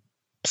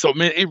 So,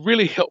 man, it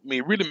really helped me.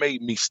 It really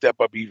made me step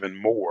up even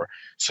more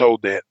so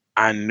that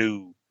I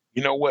knew,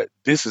 you know what?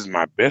 This is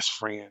my best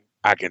friend.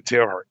 I can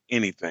tell her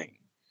anything.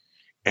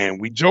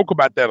 And we joke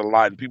about that a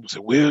lot. And people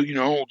say, well, I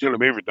don't tell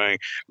him everything.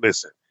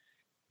 Listen,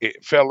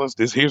 fellas,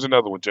 here's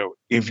another one, Joe.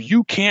 If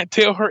you can't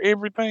tell her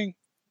everything,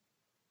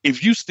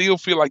 if you still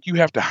feel like you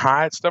have to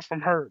hide stuff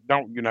from her,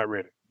 you're not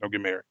ready. Don't get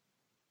married.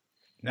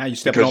 Now you're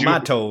stepping on my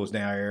toes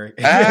now, Eric.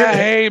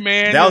 Hey,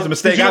 man. That was a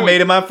mistake I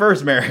made in my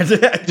first marriage.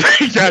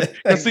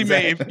 See,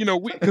 man,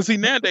 because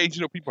nowadays,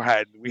 people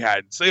we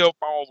hide cell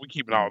phones, we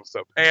keeping all the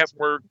stuff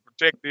password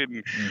protected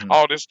and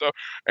all this stuff.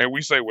 And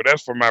we say, well,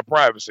 that's for my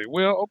privacy.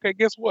 Well, okay,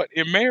 guess what?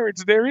 In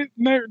marriage, there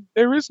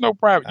is no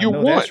privacy. You're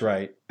one. That's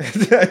right.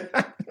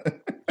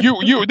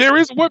 There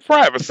is what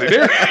privacy?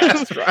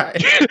 That's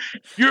right.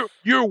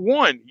 You're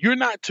one. You're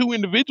not two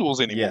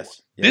individuals anymore.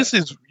 Yes. This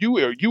is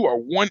you are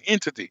one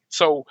entity.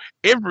 So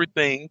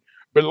everything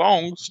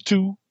belongs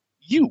to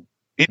you.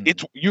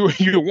 It's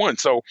you're one.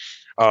 So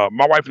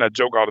my wife and I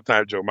joke all the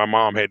time, Joe. My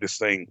mom had this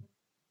thing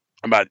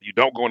about you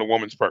don't go in a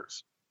woman's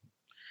purse.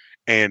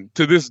 And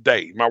to this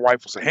day, my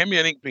wife will say, hand me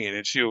an ink pen,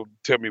 and she'll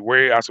tell me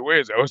where. I said, where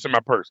is it? Oh, it's in my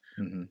purse.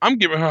 Mm-hmm. I'm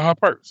giving her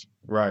purse.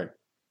 Right.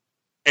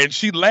 And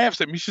she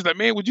laughs at me. She's like,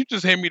 man, would you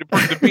just hand me the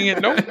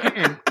pen? No.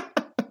 And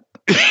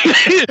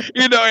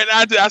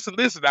I said,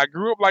 listen, I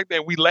grew up like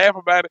that. We laugh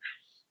about it.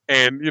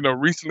 And,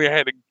 recently I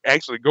had to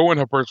actually go in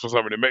her purse for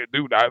something.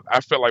 Dude,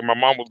 I felt like my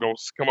mom was going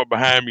to come up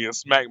behind me and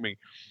smack me.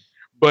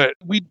 But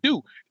we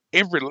do.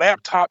 Every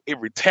laptop,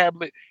 every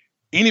tablet,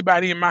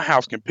 anybody in my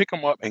house can pick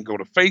them up and go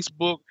to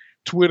Facebook,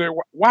 Twitter.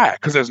 Why?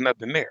 Because there's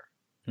nothing there.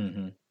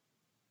 Mm-hmm.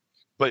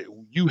 But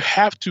you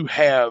have to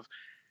have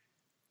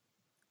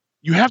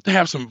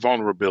some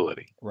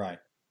vulnerability. Right.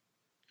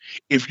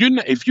 If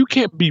you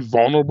can't be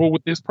vulnerable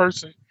with this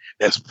person,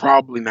 that's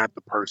probably not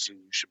the person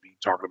you should be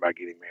talking about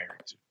getting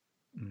married to.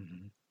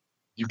 Mm-hmm.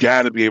 You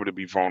got to be able to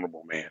be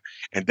vulnerable, man.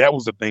 And that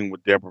was the thing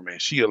with Deborah, man.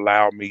 She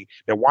allowed me.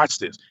 Now watch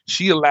this.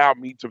 She allowed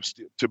me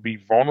to be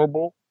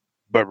vulnerable,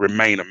 but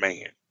remain a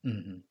man.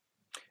 Mm-hmm.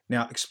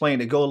 Now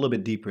explain it. Go a little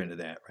bit deeper into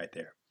that right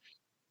there.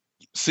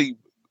 See,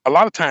 a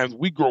lot of times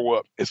we grow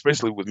up,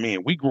 especially with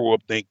men, we grow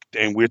up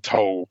and we're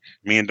told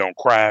men don't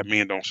cry,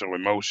 men don't show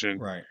emotion.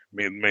 Right.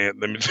 Man,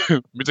 let me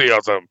tell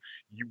y'all something.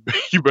 You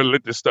better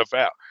let this stuff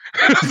out.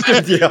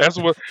 Yeah. That's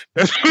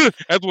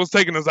what's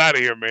taking us out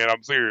of here, man.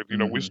 I'm serious.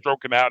 We're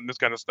stroking out and this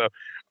kind of stuff,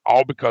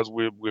 all because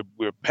we're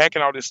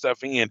packing all this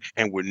stuff in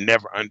and we're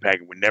never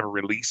unpacking. We're never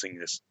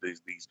releasing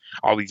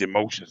all these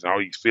emotions and all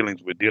these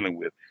feelings we're dealing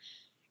with.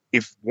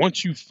 If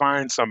once you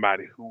find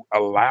somebody who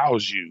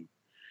allows you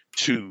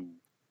to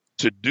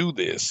do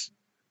this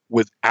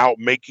without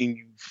making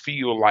you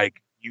feel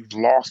like you've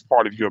lost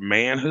part of your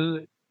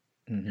manhood.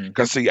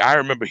 Because see, I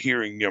remember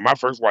hearing, my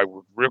first wife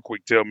would real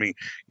quick tell me,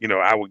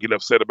 I would get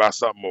upset about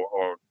something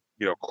or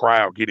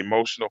cry or get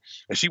emotional.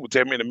 And she would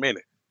tell me in a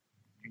minute,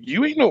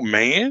 you ain't no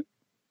man.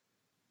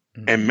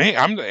 Mm-hmm. And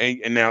man,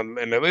 and now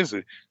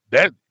listen,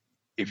 that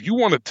if you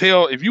want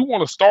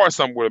to start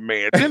something with a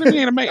man, tell him he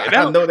ain't a man.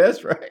 I know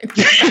that's right.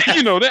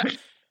 That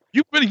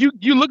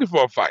you looking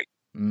for a fight.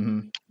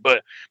 Mm-hmm.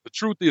 But the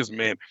truth is,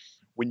 man,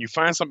 when you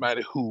find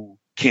somebody who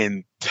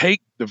can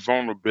take the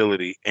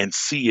vulnerability and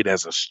see it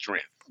as a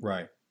strength.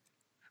 Right.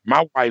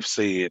 My wife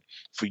said,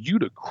 for you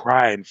to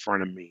cry in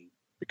front of me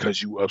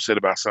because you were upset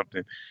about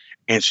something,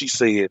 and she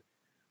said,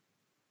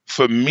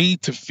 for me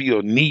to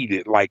feel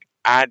needed, like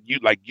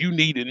you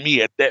needed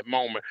me at that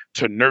moment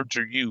to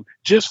nurture you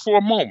just for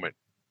a moment.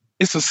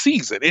 It's a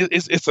season.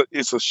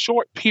 It's a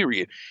short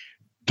period.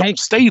 Don't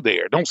stay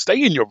there. Don't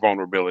stay in your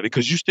vulnerability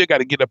because you still got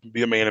to get up and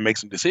be a man and make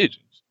some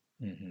decisions.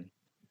 Mm-hmm.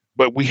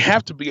 But we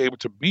have to be able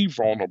to be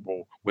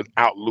vulnerable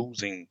without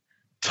losing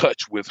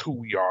touch with who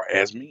we are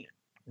as men.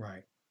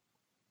 Right.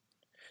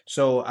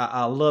 So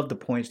I love the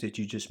points that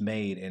you just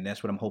made, and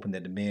that's what I'm hoping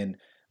that the men.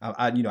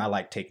 I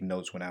like taking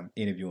notes when I'm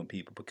interviewing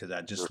people because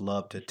I just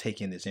love to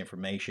take in this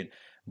information.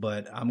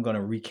 But I'm going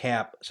to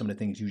recap some of the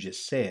things you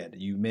just said.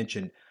 You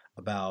mentioned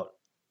about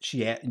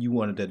you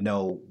wanted to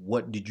know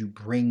what did you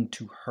bring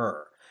to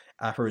her.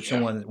 I've heard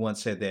someone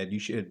once said that you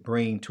should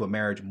bring to a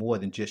marriage more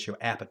than just your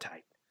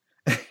appetite.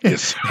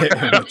 Yes.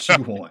 What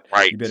you want.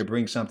 Right. You better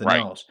bring something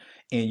else.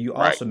 And you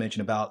also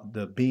mentioned about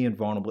the being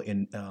vulnerable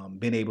and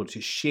being able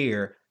to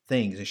share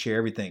things and share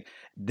everything.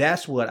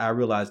 That's what I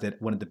realized,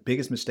 that one of the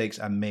biggest mistakes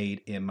I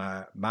made in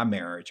my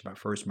marriage, my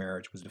first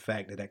marriage, was the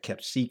fact that I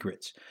kept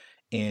secrets.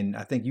 And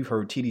I think you've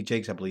heard T.D.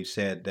 Jakes, I believe,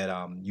 said that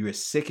you're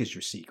as sick as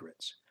your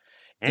secrets.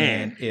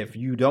 And if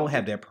you don't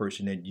have that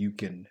person that you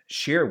can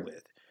share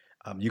with,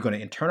 you're going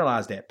to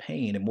internalize that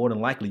pain, and more than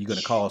likely you're going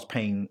to cause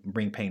pain,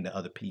 bring pain to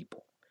other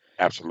people.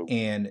 Absolutely.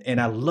 And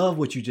I love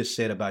what you just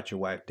said about your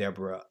wife,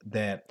 Deborah,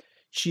 that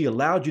she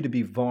allowed you to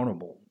be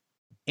vulnerable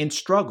and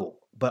struggle,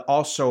 but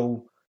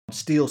also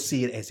still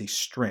see it as a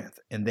strength,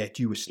 and that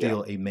you were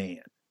still a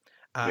man.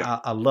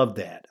 I love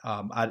that.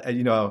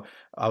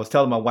 I was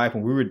telling my wife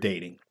when we were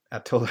dating, I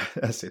told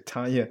her, I said,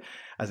 Tanya,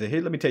 I said,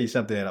 here, let me tell you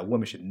something that a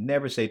woman should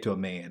never say to a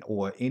man,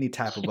 or any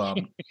type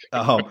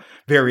of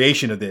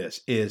variation of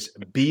this, is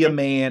be a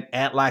man,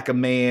 act like a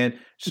man,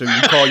 so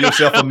you call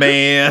yourself a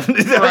man.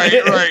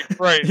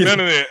 Right. None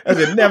of that. I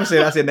said, never say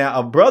that. I said, now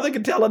a brother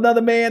can tell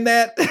another man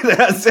that.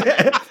 I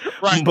said,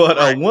 but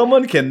a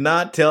woman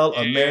cannot tell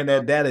a man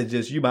that. That is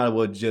just, you might as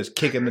well just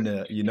kick him in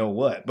the, you know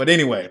what. But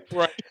anyway.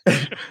 Right.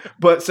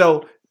 But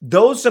so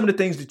those some of the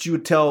things that you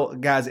would tell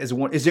guys as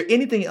one. Is there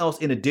anything else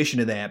in addition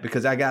to that?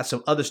 Because I got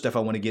some other stuff I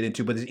want to get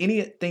into, but is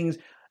any things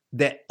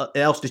that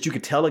else that you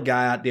could tell a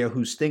guy out there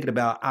who's thinking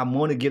about, I'm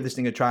going to give this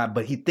thing a try,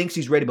 but he thinks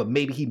he's ready, but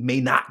maybe he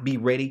may not be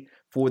ready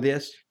for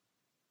this?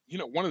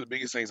 One of the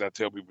biggest things I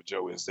tell people,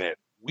 Joe, is that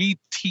we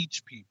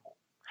teach people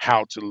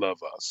how to love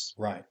us.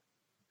 Right.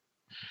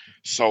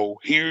 So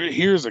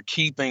here's a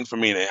key thing for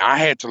me, and I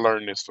had to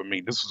learn this for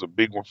me. This was a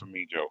big one for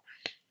me, Joe.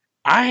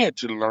 I had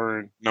to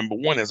learn, number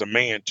one, as a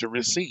man, to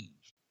receive,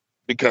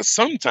 because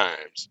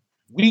sometimes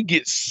we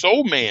get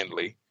so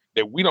manly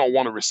that we don't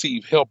want to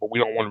receive help, or we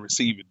don't want to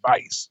receive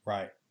advice.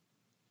 Right.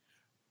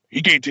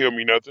 He can't tell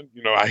me nothing.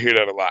 I hear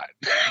that a lot.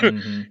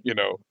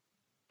 Mm-hmm.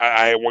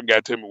 I had one guy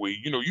tell me, well,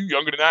 you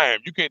younger than I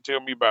am. You can't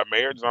tell me about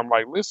marriage. And I'm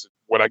like, listen,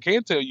 what I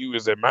can tell you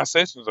is that my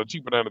sessions are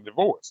cheaper than a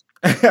divorce.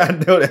 I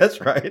know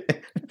that's right.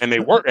 And they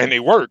work.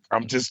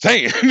 I'm just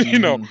saying,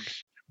 Mm-hmm.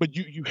 But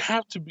you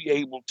have to be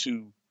able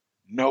to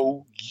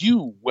know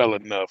you well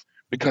enough,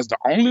 because the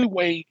only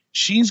way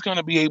she's going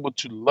to be able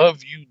to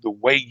love you the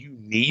way you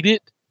need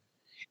it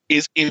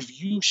is if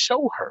you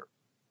show her.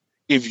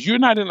 If you're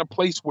not in a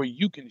place where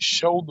you can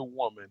show the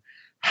woman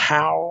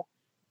how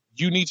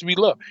you need to be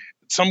loved.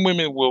 Some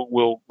women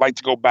will like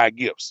to go buy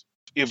gifts.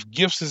 If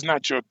gifts is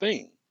not your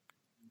thing,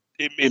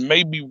 it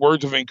may be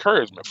words of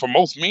encouragement. For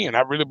most men,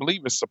 I really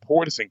believe it's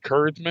support, it's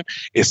encouragement,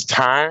 it's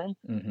time,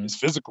 it's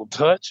physical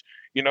touch.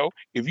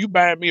 If you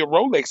buy me a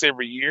Rolex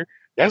every year,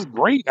 that's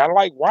great. I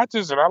like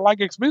watches and I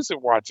like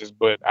expensive watches,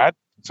 but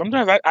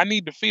sometimes I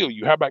need to feel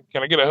you. How about,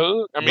 can I get a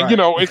hug? I mean,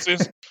 Right.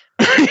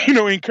 it's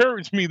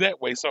encourage me that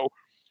way. So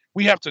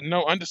we have to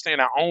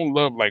understand our own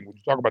love language.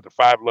 We talk about the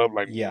 5 love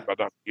languages by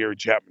Dr. Gary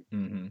Chapman.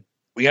 Mm-hmm.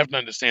 We have to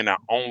understand our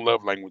own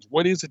love language.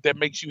 What is it that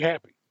makes you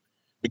happy?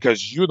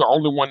 Because you're the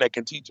only one that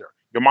can teach her.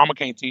 Your mama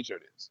can't teach her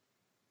this.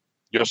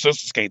 Your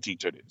sisters can't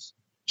teach her this.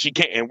 She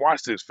can't. And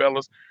watch this,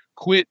 fellas.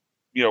 Quit.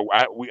 We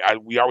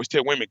always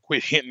tell women,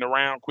 quit hinting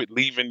around, quit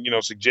leaving,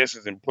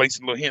 suggestions and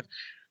placing little hints.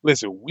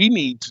 Listen, we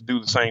need to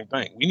do the same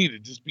thing. We need to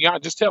just be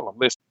honest. Just tell them,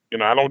 listen,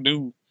 I don't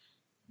do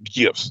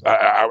gifts.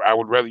 I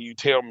would rather you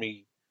tell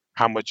me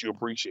how much you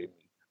appreciate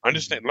me.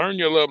 Understand, learn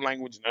your love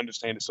language and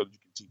understand it so that you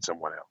can teach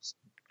someone else.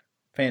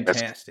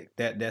 Fantastic.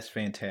 That's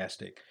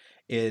fantastic.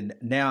 And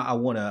now I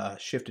want to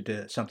shift it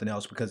to something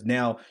else, because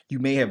now you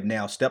may have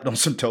now stepped on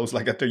some toes,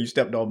 like I thought you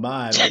stepped on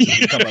mine, like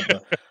you talk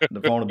about the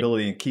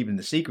vulnerability and keeping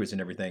the secrets and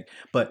everything.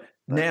 But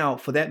now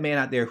for that man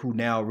out there who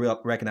now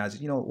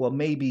recognizes, well,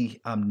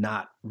 maybe I'm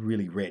not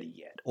really ready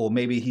yet, or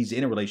maybe he's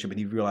in a relationship and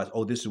he realized,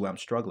 oh, this is where I'm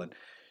struggling.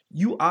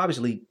 You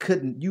obviously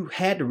you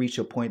had to reach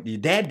a point. Your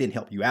dad didn't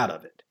help you out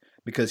of it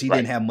because he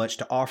didn't have much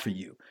to offer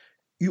you.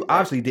 You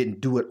obviously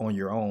didn't do it on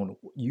your own.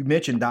 You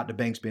mentioned Dr.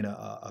 Banks being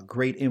a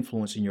great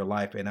influence in your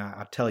life. And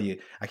I tell you,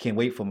 I can't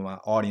wait for my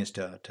audience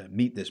to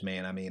meet this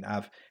man. I mean,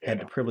 I've had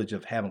the privilege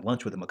of having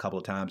lunch with him a couple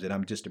of times, and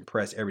I'm just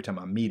impressed every time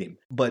I meet him.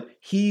 But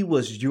he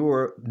was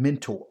your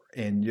mentor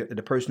and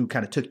the person who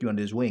kind of took you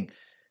under his wing.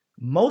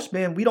 Most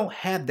men, we don't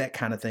have that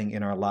kind of thing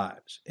in our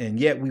lives. And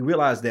yet we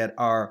realize that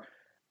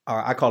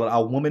I call it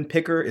our woman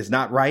picker is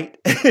not right.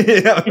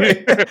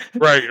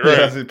 Right.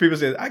 Yeah, people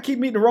say, I keep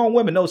meeting the wrong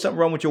women. No, something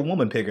wrong with your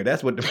woman picker.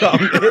 That's what the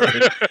problem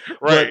is.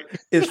 Right.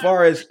 But as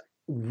far as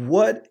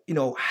what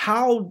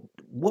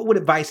would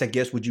advice, I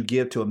guess, would you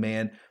give to a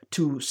man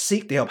to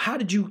seek the help? How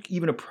did you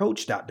even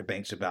approach Dr.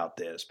 Banks about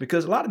this?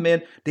 Because a lot of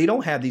men, they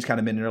don't have these kind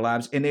of men in their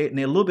lives, and they're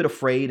a little bit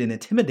afraid and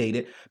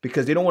intimidated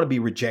because they don't want to be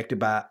rejected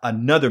by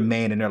another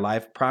man in their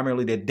life.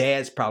 Primarily, their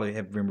dads probably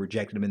have been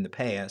rejected them in the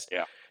past.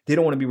 Yeah. They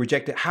don't want to be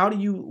rejected. How do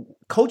you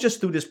coach us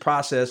through this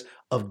process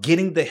of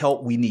getting the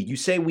help we need? You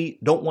say we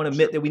don't want to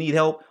admit that we need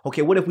help.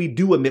 Okay, what if we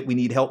do admit we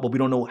need help, but we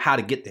don't know how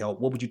to get the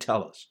help? What would you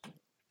tell us?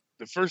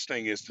 The first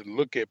thing is to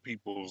look at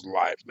people's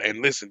lives.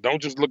 And listen,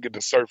 don't just look at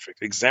the surface.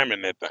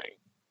 Examine that thing.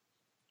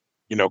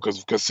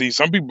 Because see,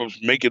 some people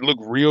make it look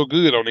real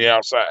good on the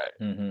outside.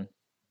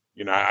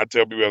 Mm-hmm. I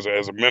tell people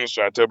as a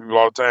minister, I tell people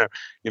all the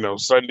time,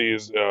 Sunday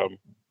is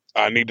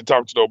I need to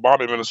talk to the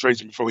Obama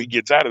administration before he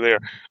gets out of there.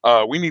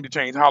 We need to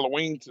change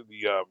Halloween to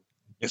the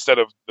instead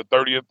of the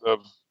 30th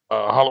of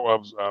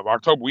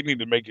October. We need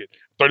to make it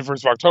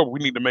 31st of October. We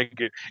need to make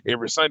it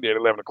every Sunday at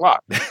 11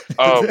 o'clock.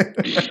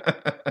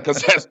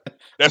 Because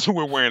that's who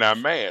we're wearing our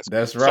mask.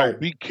 That's right. So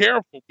be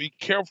careful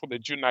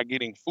that you're not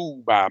getting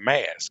fooled by a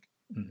mask.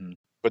 Mm-hmm.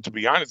 But to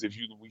be honest,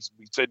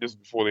 we said this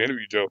before the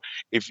interview, Joe,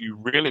 if you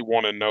really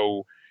want to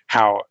know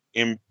how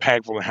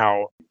impactful and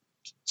how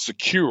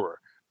secure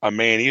a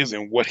man is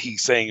in what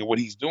he's saying and what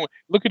he's doing,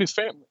 look at his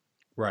family.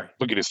 Right.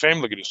 Look at his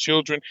family, look at his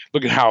children,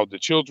 look at how the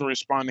children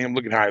respond to him,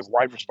 look at how his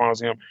wife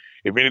responds to him.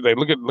 If anything,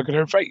 look at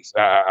her face.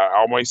 I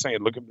always saying,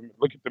 look at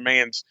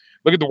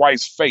the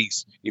wife's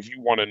face if you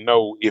want to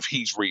know if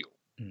he's real.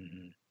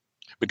 Mm-hmm.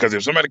 Because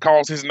if somebody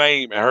calls his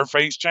name and her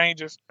face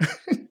changes,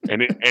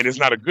 and it's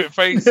not a good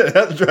face,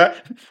 that's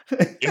right.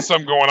 It's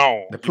something going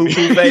on. The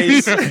poo-poo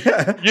face.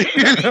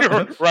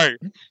 Yeah, right.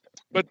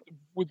 But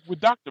with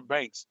Dr.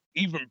 Banks,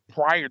 even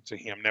prior to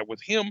him, now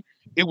with him,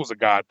 it was a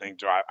God thing,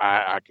 Joe.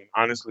 I can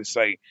honestly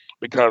say,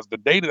 because the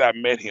day that I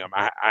met him,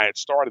 I had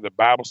started a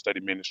Bible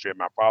study ministry at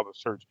my father's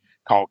church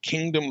called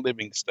Kingdom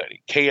Living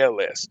Study,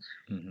 KLS.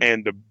 Mm-hmm.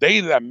 And the day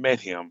that I met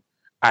him,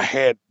 I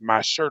had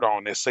my shirt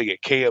on that said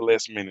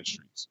KLS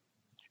Ministries.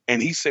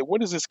 And he said,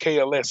 "What is this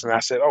KLS?" And I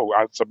said, "Oh,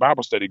 it's a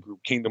Bible study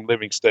group, Kingdom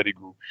Living Study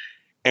Group."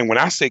 And when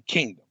I said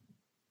kingdom,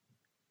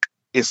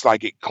 it's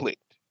like it clicked.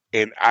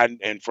 And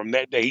from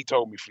that day, he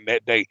told me from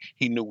that day,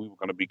 he knew we were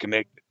going to be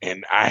connected.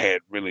 And I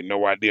had really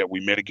no idea. We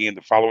met again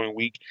the following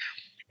week.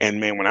 And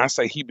man, when I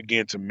say he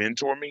began to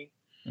mentor me,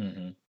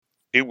 mm-hmm.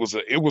 it was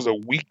a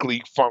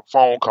weekly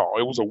phone call.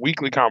 It was a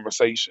weekly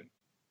conversation.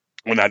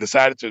 When I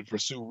decided to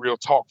pursue Real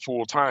Talk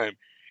full time,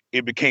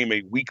 it became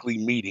a weekly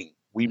meeting.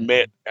 We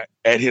met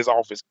at his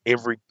office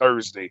every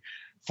Thursday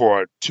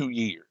for 2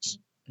 years.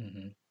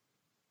 Mm-hmm.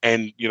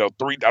 And,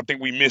 I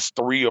think we missed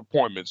 3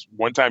 appointments.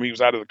 One time he was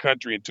out of the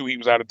country, and 2, he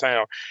was out of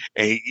town.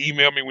 And he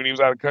emailed me when he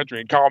was out of the country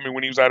and called me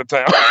when he was out of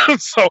town.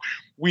 So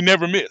we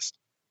never missed.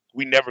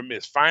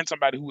 Find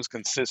somebody who was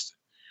consistent.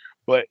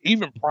 But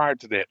even prior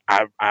to that,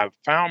 I've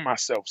found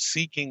myself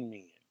seeking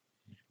men,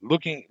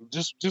 looking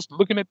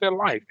at their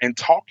life and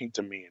talking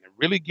to men and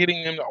really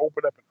getting them to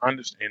open up and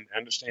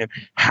understand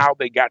how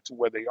they got to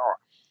where they are.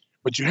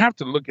 But you have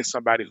to look at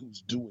somebody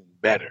who's doing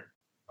better.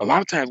 A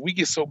lot of times we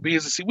get so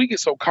busy. We get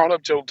so caught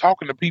up, Joe,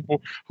 talking to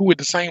people who at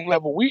the same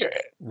level we're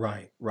at.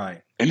 Right.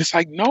 And it's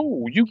like,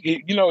 no,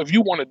 if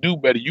you want to do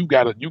better, you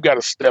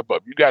gotta step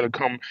up. You gotta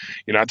come.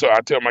 I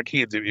tell my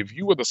kids, if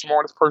you were the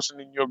smartest person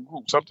in your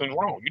group, something's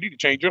wrong. You need to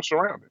change your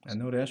surroundings. I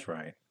know that's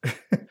right.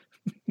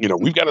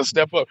 We've got to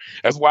step up.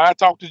 That's why I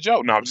talk to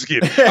Joe. No, I'm just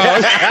kidding.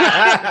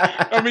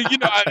 I mean,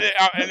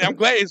 and I'm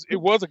glad it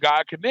was a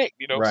God connect,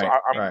 Right, so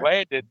I'm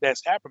glad that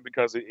that's happened,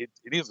 because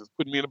it's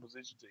putting me in a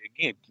position to,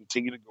 again,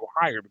 continue to go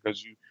higher,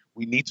 because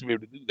we need to be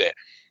able to do that.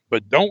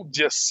 But don't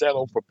just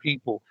settle for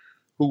people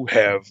who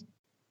have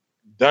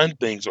done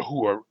things or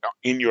who are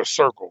in your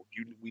circle.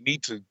 We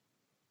need to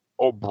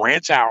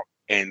branch out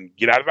and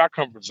get out of our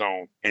comfort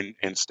zone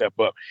and step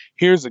up.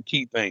 Here's the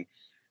key thing.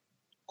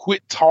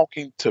 Quit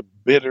talking to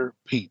bitter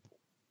people.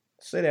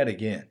 Say that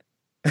again.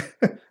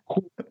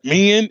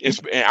 Men,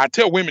 and I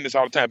tell women this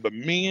all the time, but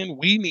men,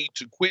 we need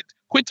to quit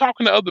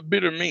talking to other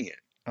bitter men.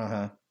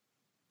 Uh-huh.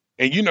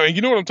 And you know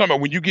what I'm talking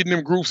about, when you get in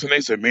them groups and they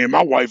say, "Man,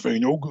 my wife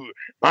ain't no good.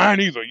 Mine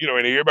either."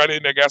 And everybody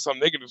in there got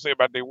something negative to say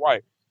about their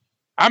wife.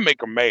 I make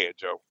them mad,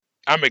 Joe.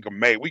 I make them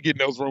mad. We get in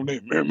those rooms,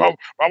 man, my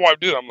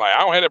wife did. I'm like, I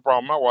don't have that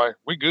problem. My wife,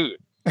 we good.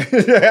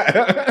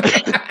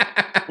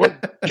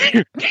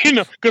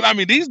 Because I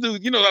mean, these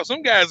dudes,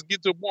 some guys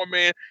get to a point,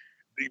 man,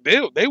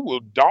 they will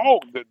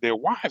dog their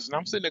wives, and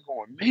I'm sitting there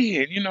going,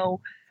 man,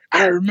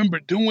 I remember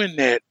doing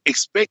that,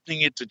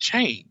 expecting it to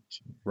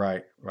change.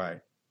 Right.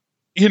 But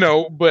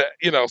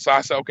so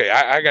I said, okay,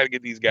 I got to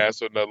get these guys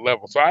to another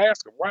level. So I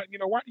asked them, why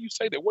do you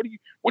say that? What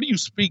are you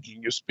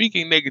speaking? You're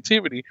speaking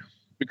negativity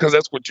because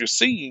that's what you're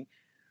seeing.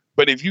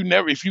 But if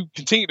you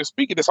continue to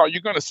speak it, that's all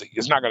you're going to see.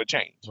 It's not going to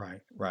change.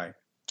 Right.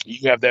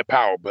 You have that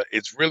power, but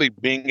it's really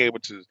being able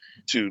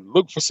to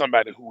look for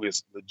somebody who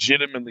is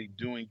legitimately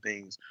doing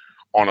things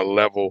on a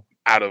level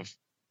out of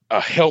a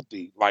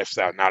healthy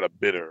lifestyle, not a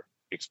bitter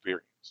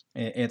experience.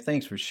 And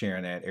thanks for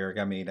sharing that, Eric.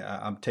 I mean,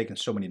 I'm taking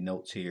so many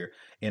notes here,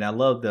 and I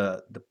love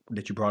that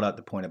you brought up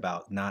the point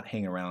about not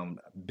hanging around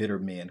bitter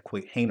men,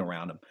 quit hanging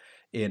around them.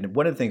 And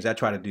one of the things I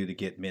try to do to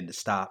get men to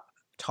stop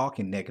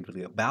talking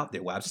negatively about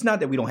their wives. It's not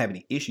that we don't have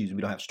any issues,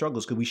 we don't have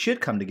struggles, because we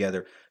should come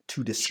together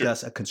to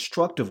discuss a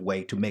constructive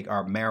way to make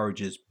our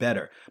marriages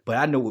better. But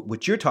I know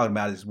what you're talking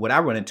about is what I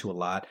run into a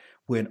lot,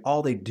 when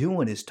all they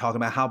doing is talking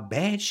about how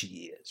bad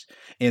she is.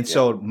 And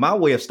so my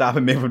way of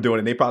stopping men from doing it,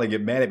 and they probably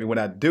get mad at me when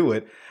I do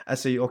it, I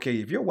say, okay,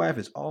 if your wife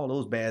is all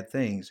those bad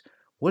things,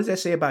 what does that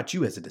say about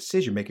you as a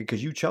decision maker?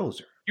 Because you chose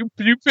her.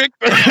 You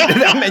picked her.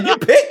 I mean, you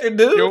picked her,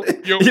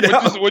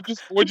 dude.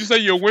 What'd you say?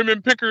 Your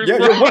women pickers? Yeah,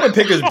 your women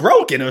picker's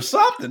broken or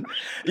something.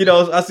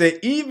 I said,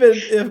 even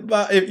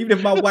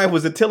if my wife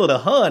was Attila the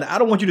Hun, I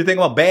don't want you to think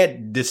I'm a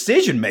bad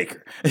decision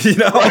maker.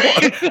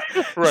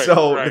 Right,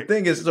 so right. the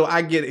thing is,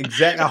 I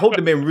get I hope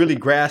the men really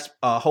grasp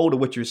hold of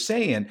what you're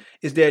saying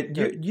is that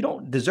you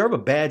don't deserve a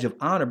badge of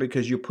honor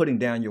because you're putting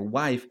down your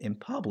wife in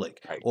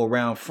public or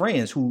around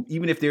friends who,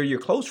 even if they're your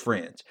close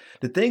friends.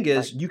 The thing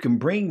is, you can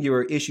bring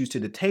your issues to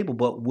the table,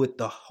 but with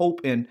the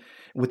hope and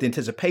with the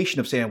anticipation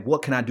of saying,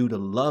 what can I do to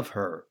love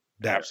her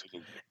better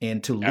Absolutely.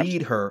 and to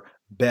lead her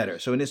better?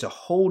 So it's a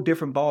whole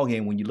different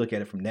ballgame when you look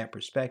at it from that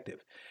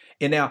perspective.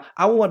 And now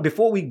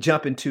before we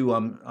jump into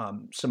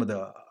some of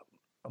the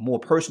more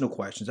personal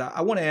questions,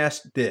 I want to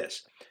ask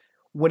this.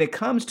 When it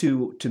comes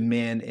to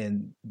men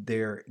and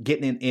they're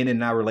getting in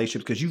and out of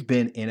relationships, because you've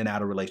been in and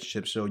out of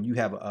relationships, so you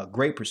have a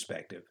great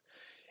perspective,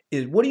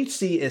 what do you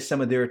see as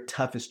some of their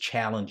toughest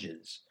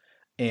challenges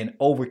in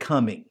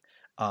overcoming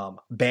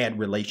bad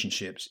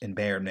relationships and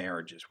bad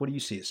marriages? What do you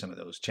see as some of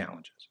those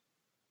challenges?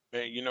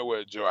 Man, you know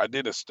what, Joe? I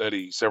did a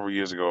study several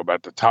years ago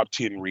about the top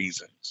 10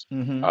 reasons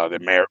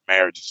that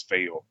marriages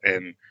fail.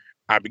 And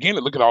I began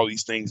to look at all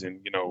these things and,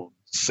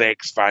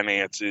 sex,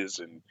 finances,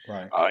 and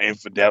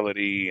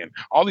infidelity, and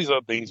all these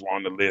other things were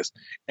on the list.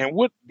 And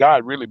what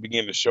God really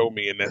began to show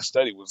me in that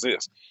study was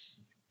this.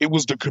 It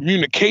was the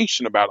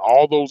communication about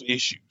all those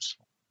issues.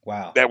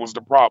 Wow. That was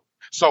the problem.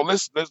 So let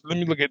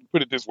me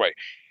put it this way.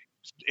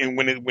 And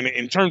when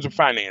in terms of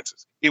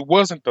finances, it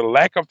wasn't the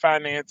lack of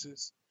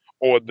finances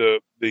or the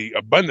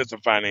abundance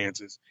of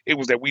finances. It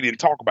was that we didn't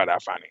talk about our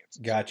finances.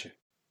 Gotcha.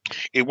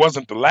 It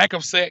wasn't the lack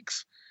of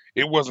sex.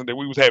 It wasn't that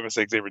we was having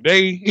sex every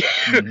day.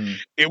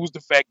 It was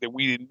the fact that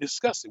we didn't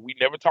discuss it. We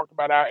never talked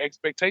about our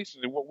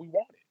expectations and what we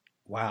wanted.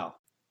 Wow.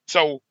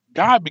 So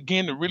God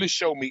began to really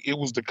show me it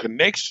was the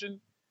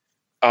connection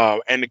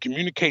and the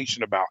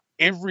communication about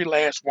every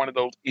last one of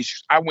those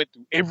issues. I went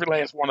through every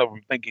last one of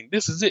them thinking,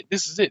 this is it.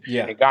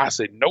 Yeah. And God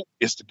said, nope,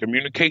 it's the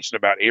communication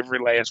about every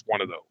last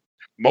one of those.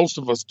 Most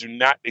of us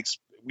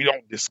we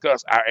don't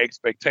discuss our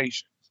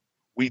expectations.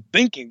 We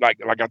thinking like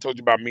I told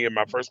you about me and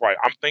my first wife,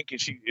 I'm thinking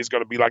she is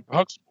going to be like the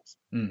Huxtables.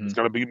 It's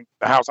going to be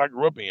the house I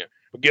grew up in.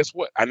 But guess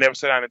what? I never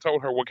sat down and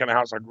told her what kind of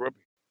house I grew up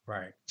in.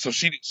 Right. So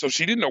she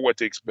didn't know what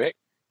to expect.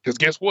 Because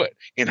guess what?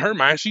 In her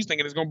mind, she's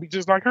thinking it's going to be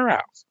just like her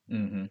house.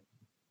 And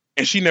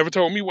she never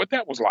told me what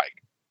that was like.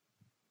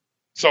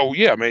 So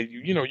yeah, man,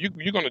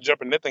 you're going to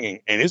jump in that thing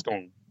and it's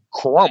going to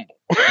crumble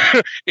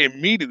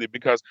immediately,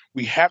 because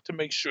we have to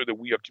make sure that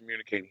we are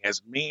communicating as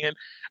men.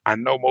 I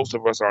know most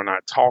of us are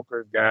not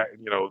talkers, guy.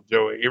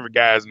 Joe, every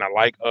guy is not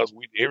like us.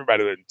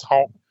 Everybody doesn't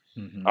talk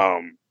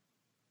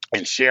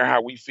and share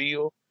how we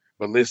feel.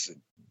 But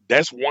listen,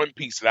 that's one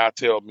piece that I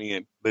tell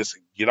men.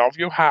 Listen, get off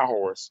your high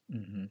horse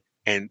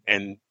and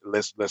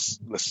let's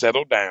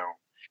settle down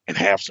and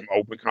have some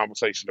open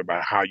conversation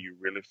about how you're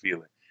really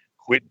feeling.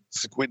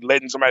 Quit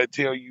letting somebody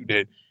tell you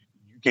that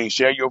you can't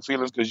share your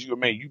feelings because you're a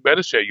man. You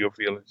better share your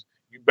feelings.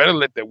 You better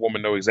let that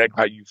woman know exactly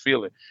how you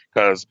feeling,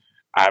 because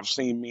I've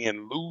seen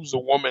men lose a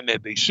woman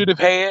that they should have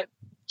had.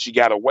 She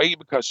got away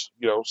because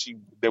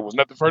there was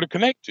nothing for her to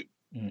connect to.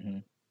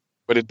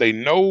 But if they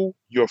know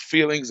your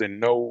feelings and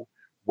know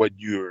what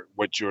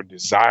your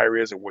desire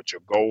is and what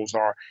your goals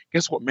are,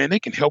 guess what, man? They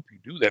can help you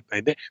do that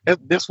thing.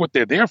 That's what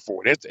they're there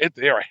for.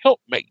 They're a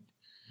helpmate.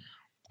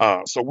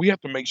 So we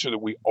have to make sure that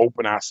we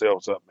open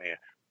ourselves up, man,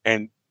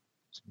 and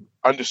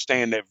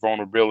understand that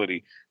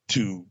vulnerability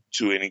to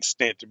an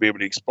extent to be able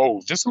to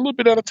expose just a little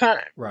bit at a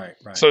time. Right.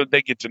 So that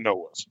they get to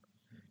know us.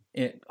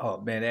 Oh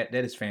man,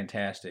 that is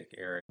fantastic,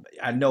 Eric.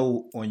 I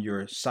know on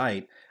your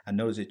site, I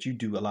noticed that you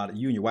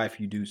and your wife,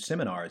 you do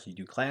seminars, you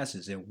do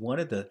classes, and one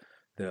of the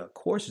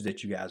courses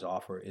that you guys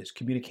offer is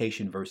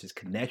communication versus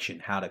connection,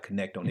 how to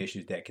connect on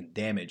issues that can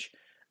damage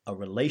a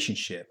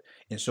relationship.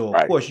 And so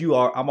of course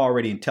I'm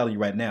already telling you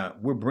right now,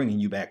 we're bringing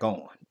you back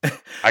on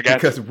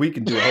because we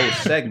can do a whole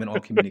segment on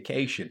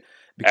communication,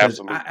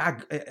 because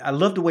I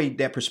love the way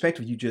that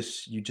perspective you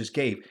just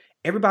gave.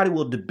 Everybody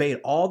will debate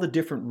all the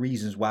different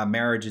reasons why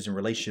marriages and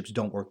relationships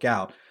don't work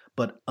out,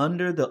 but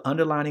under the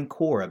underlying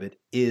core of it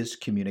is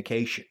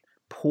communication,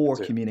 poor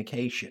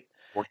communication.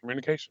 Poor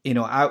communication.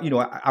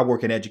 I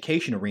work in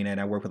education arena, and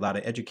I work with a lot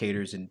of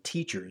educators and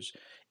teachers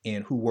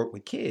and who work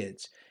with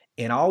kids.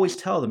 And I always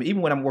tell them,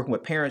 even when I'm working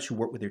with parents who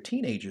work with their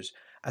teenagers,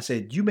 I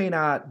said, you may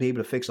not be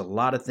able to fix a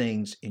lot of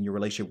things in your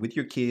relationship with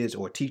your kids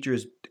or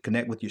teachers to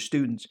connect with your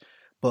students,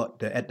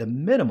 but at the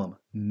minimum,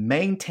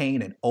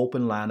 maintain an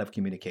open line of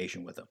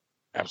communication with them.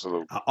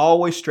 Absolutely. I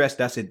always stress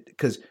that. I said,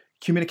 because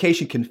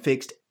communication can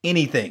fix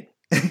anything.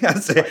 I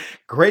said,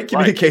 great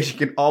communication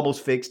can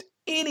almost fix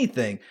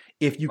anything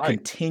if you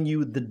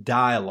continue the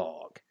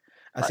dialogue.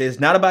 I said, it's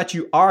not about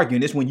you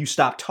arguing. It's when you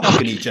stop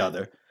talking to each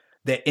other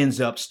that ends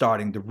up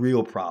starting the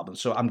real problem.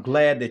 So I'm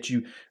glad that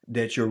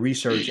your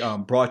research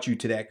brought you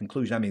to that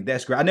conclusion. I mean,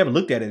 that's great. I never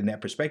looked at it in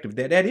that perspective.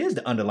 That is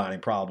the underlying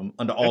problem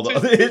under all the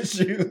other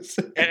issues.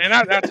 And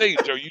I tell you,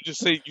 Joe,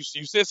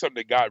 you said something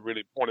that God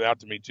really pointed out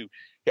to me too.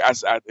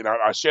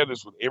 I share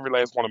this with every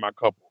last one of my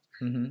couples.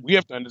 We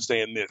have to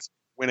understand this.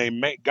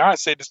 When God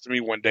said this to me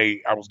one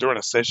day, I was during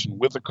a session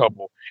with a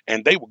couple,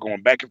 and they were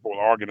going back and forth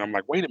arguing. I'm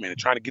like, wait a minute,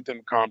 trying to get them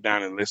to calm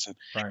down and listen.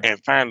 Right. And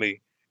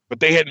finally, but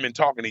they hadn't been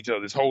talking to each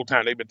other this whole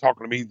time. They've been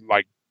talking to me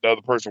like the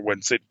other person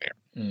wasn't sitting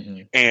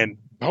there. And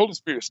the Holy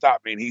Spirit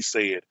stopped me and he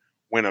said,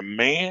 when a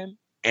man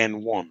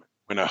and woman,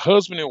 when a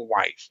husband and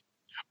wife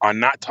are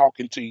not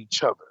talking to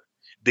each other,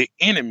 the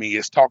enemy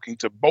is talking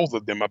to both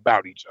of them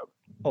about each other.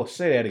 Oh,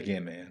 say that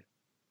again, man.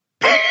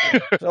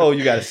 Oh,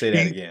 you got to say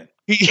that again.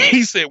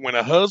 He said, when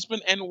a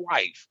husband and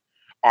wife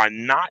are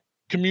not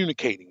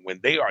communicating, when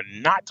they are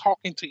not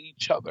talking to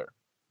each other,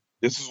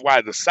 this is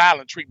why the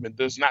silent treatment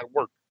does not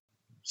work.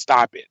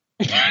 Stop it.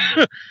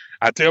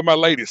 I tell my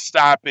ladies,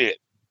 stop it.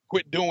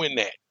 Quit doing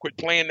that. Quit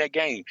playing that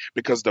game.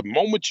 Because the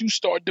moment you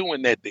start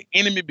doing that, the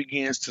enemy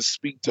begins to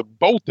speak to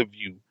both of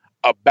you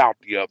about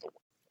the other one.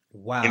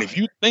 Wow. And if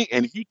you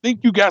think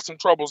you got some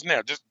troubles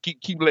now, just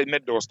keep letting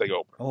that door stay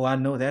open. Oh, I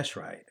know that's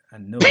right.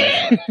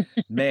 Right.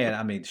 Man,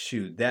 I mean,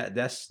 shoot,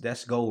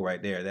 that's gold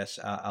right there.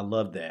 I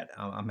love that.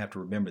 I'm gonna have to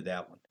remember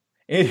that one.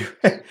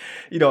 Anyway,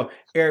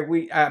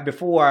 Eric,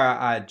 before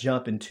I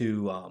jump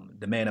into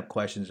the man up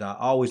questions, I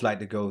always like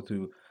to go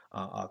through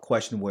a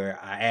question where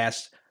I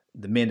ask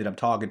the men that I'm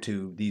talking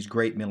to, these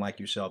great men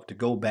like yourself, to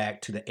go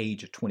back to the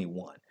age of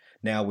 21.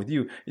 Now, with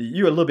you,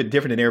 you're a little bit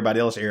different than everybody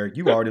else, Eric.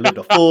 You already lived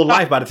a full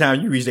life by the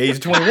time you reached the age of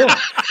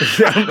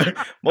 21.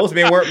 Most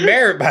men weren't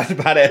married by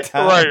that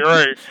time.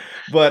 Right.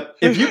 But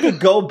if you could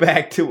go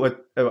back to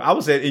I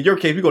would say, in your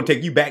case, we're going to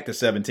take you back to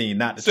 17,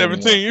 not to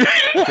 17.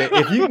 Okay,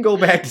 if you can go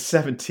back to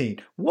 17,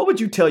 what would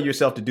you tell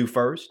yourself to do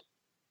first?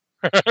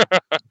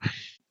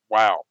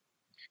 Wow.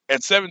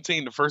 At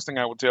 17, the first thing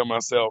I would tell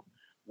myself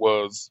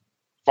was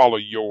follow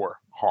your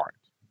heart.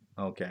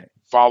 Okay.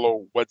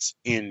 Follow what's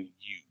in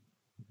you.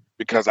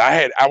 Because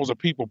I was a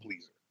people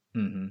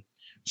pleaser.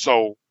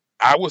 So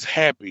I was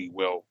happy.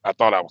 Well, I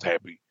thought I was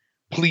happy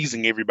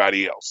pleasing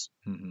everybody else.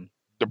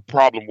 The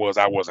problem was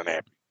I wasn't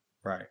happy.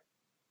 Right.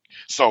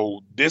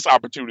 So this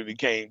opportunity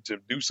came to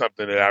do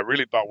something that I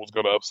really thought was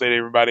going to upset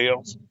everybody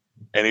else.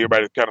 And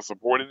everybody kind of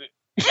supported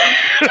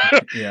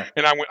it. Yeah.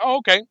 And I went, oh,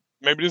 okay,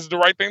 maybe this is the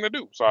right thing to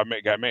do. So I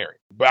got married.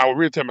 But I would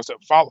really tell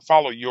myself,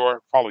 follow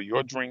your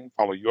dream,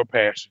 follow your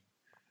passion.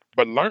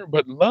 But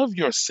love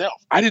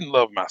yourself. I didn't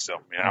love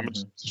myself, man. I'm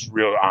just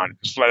real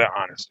honest, just flat out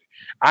honesty.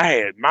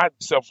 My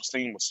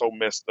self-esteem was so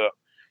messed up,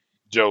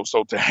 Joe.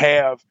 So to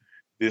have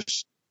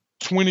this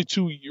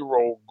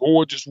 22-year-old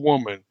gorgeous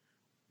woman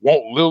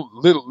want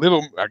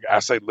little, I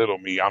say little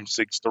me. I'm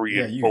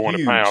 6'3" and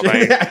 400 pounds.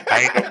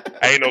 I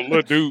ain't no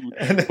little dude.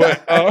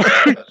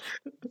 But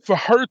for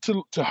her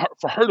to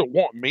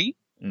want me,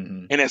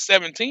 and at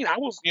 17, I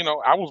was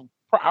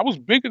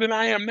bigger than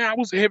I am now. I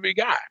was a heavy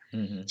guy.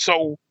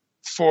 So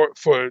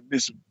for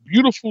this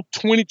beautiful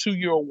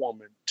 22-year-old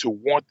woman to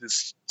want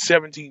this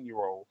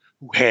 17-year-old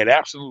who had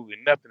absolutely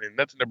nothing and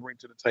nothing to bring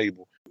to the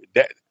table,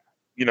 that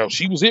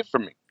she was it for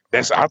me.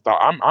 I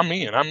thought I'm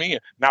in,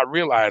 not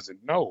realizing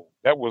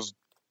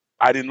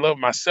I didn't love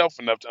myself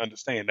enough to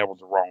understand that was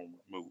the wrong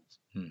move.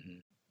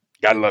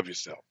 Gotta love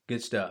yourself.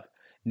 Good stuff.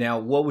 Now,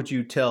 what would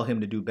you tell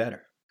him to do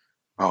better?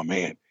 Oh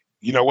man,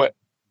 you know what?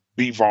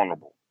 Be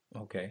vulnerable.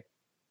 Okay.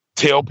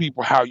 Tell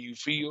people how you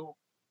feel.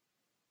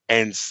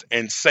 And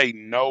say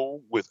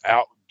no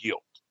without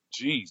guilt.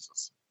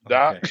 Jesus,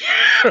 Doc.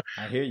 Okay.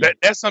 I hear you.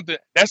 That's something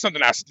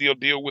I still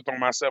deal with on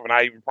myself, and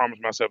I even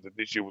promised myself that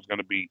this year was going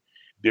to be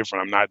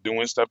different. I'm not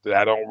doing stuff that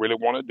I don't really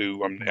want to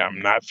do. I'm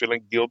not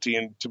feeling guilty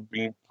into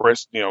being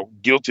pressed,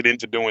 guilted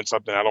into doing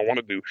something I don't want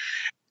to do.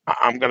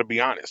 I'm going to be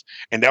honest,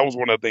 and that was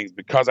one of the things.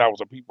 Because I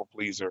was a people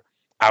pleaser,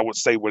 I would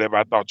say whatever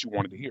I thought you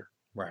wanted to hear,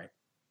 right?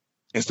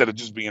 Instead of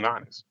just being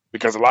honest,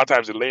 because a lot of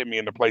times it led me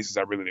into places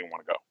I really didn't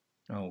want to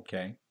go.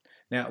 Okay.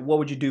 Now, what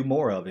would you do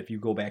more of if you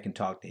go back and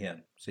talk to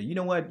him? Say, you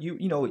know what,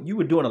 you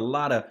were doing a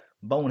lot of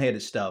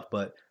boneheaded stuff,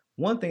 but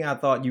one thing I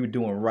thought you were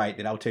doing right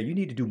that I would tell you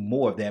need to do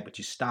more of that, but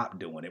you stopped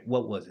doing it.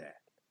 What was that?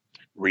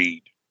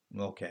 Read.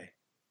 Okay.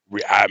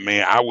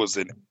 I was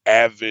an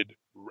avid.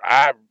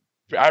 I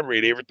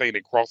read everything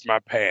that crossed my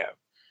path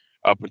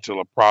up until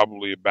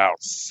probably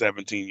about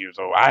 17 years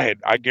old. I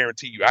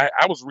guarantee you,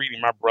 I was reading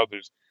my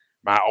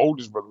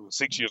oldest brother was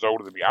 6 years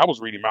older than me. I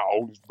was reading my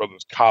oldest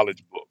brother's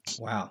college books.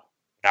 Wow.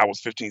 I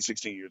was 15,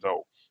 16 years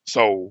old.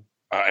 So,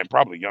 and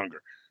probably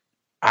younger.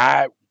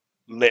 I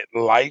let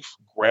life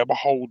grab a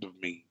hold of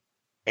me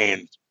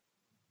and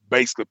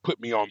basically put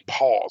me on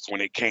pause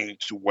when it came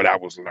to what I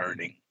was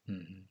learning.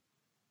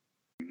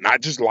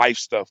 Not just life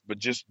stuff, but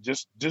just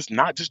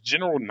not just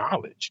general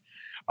knowledge.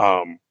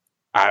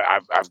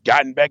 I've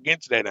gotten back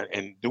into that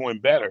and doing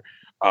better.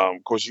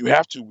 Of course, you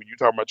have to when you're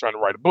talking about trying to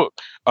write a book.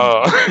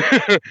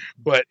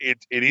 But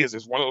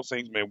it's one of those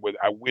things, man, where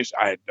I wish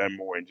I had done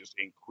more and just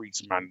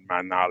increased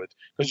my knowledge,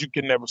 because you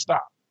can never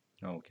stop.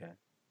 Okay.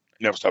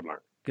 Never stop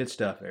learning. Good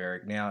stuff,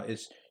 Eric. Now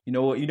you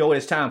know what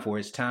it's time for.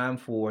 It's time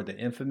for the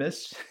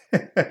infamous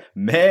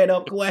Man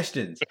Up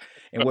questions,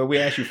 and where we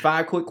ask you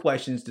 5 quick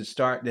questions that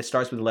starts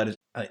with the letters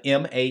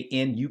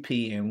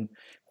MANUP and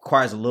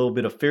requires a little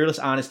bit of fearless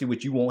honesty,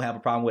 which you won't have a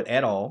problem with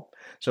at all.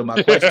 So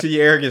my question to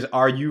you, Eric, is: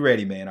 are you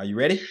ready, man? Are you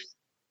ready?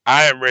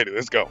 I am ready.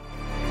 Let's go.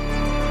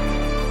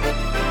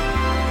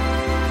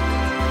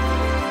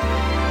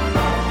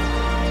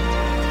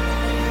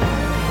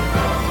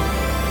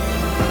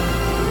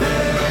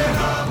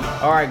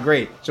 All right,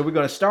 great. So we're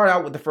going to start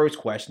out with the first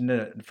question.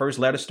 The first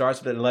letter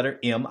starts with the letter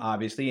M,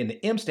 obviously, and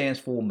the M stands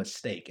for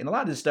mistake. And a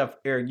lot of this stuff,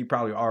 Eric, you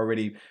probably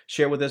already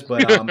shared with us,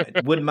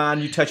 but wouldn't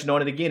mind you touching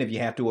on it again if you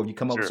have to, or if you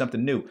come up with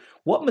something new.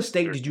 What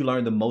mistake did you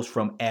learn the most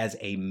from as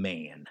a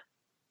man?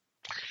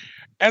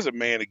 As a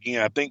man,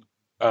 again, I think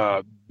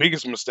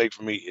biggest mistake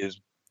for me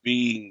is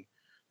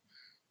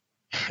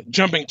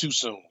jumping too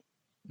soon.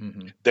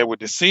 Mm-hmm. There were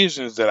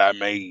decisions that I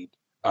made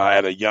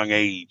at a young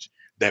age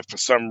that for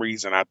some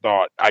reason I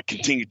thought I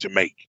continued to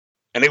make,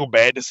 and they were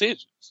bad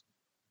decisions.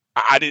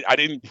 I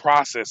didn't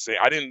process it.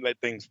 I didn't let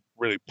things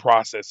really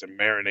process and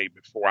marinate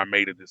before I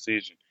made a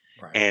decision.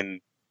 Right.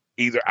 And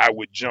either I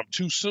would jump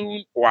too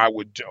soon, or I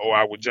would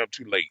jump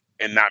too late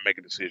and not make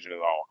a decision at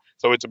all.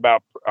 So it's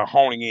about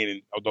honing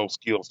in on those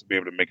skills to be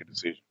able to make a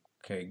decision.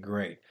 Okay,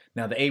 great.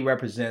 Now the A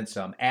represents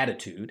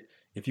attitude.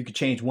 If you could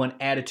change one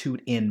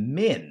attitude in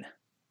men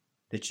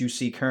that you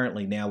see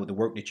currently now with the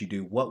work that you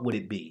do, what would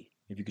it be?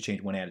 If you could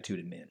change one attitude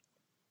in men?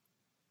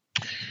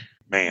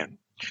 Man,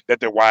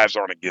 that their wives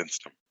aren't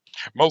against them.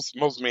 Most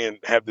men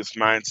have this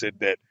mindset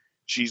that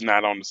she's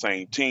not on the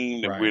same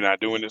team, that we're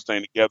not doing this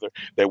thing together,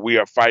 that we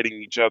are fighting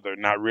each other,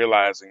 not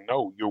realizing,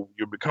 no,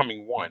 you're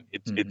becoming one.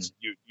 It's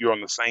you're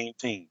on the same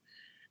team.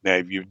 Now,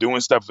 if you're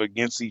doing stuff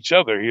against each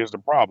other, here's the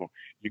problem: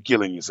 you're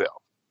killing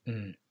yourself.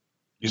 Mm.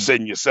 You're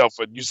setting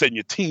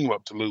your team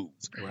up to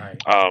lose.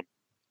 Right.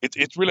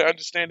 It's really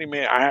understanding,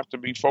 man. I have to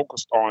be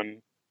focused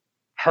on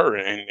her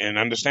and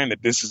understand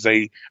that this is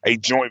a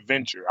joint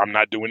venture. I'm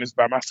not doing this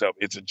by myself.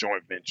 It's a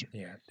joint venture.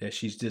 Yeah, that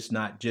she's just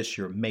not just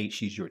your mate.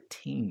 She's your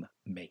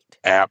teammate.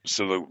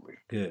 Absolutely.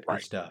 Good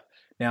stuff.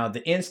 Now,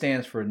 the N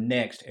stands for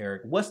next,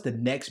 Eric. What's the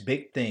next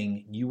big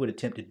thing you would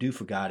attempt to do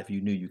for God if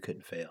you knew you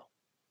couldn't fail?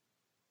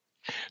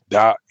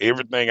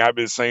 Everything I've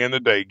been saying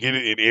today, get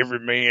it in every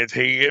man's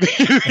head,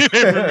 in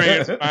every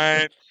man's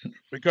mind.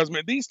 Because,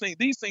 man, these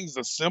things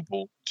are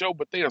simple, Joe,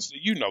 but they're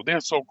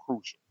so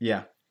crucial.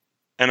 Yeah.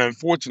 And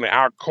unfortunately,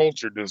 our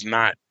culture does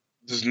not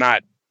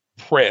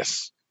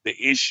press the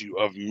issue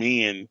of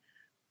men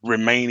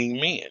remaining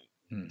men.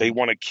 Mm-hmm. They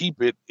want to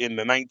keep it in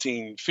the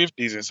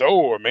 1950s and say,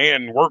 "Oh, a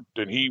man worked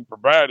and he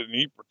provided and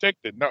he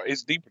protected." No,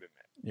 it's deeper than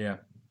that. Yeah.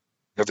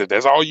 Because if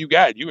that's all you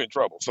got, you're in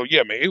trouble. So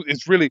yeah, man,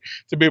 it's really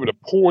to be able to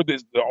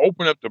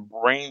open up the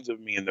brains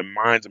of men, the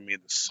minds of men,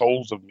 the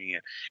souls of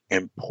men,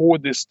 and pour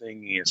this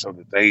thing in so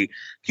that they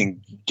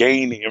can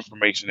gain the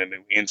information and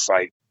the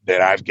insight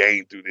that I've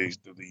gained through these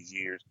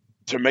years,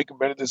 to make a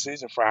better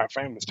decision for our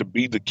families, to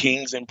be the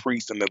kings and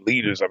priests and the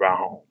leaders of our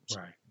homes.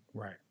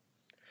 Right.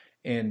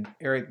 And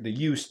Eric, the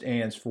U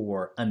stands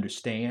for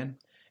understand.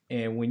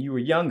 And when you were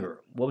younger,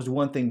 what was the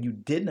one thing you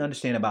didn't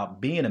understand about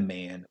being a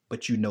man,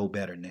 but you know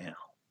better now?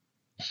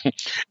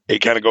 It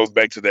kind of goes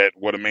back to that,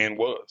 what a man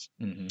was.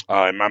 Mm-hmm.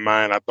 In my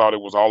mind, I thought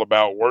it was all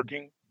about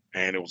working,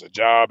 and it was a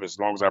job. As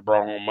long as I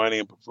brought home money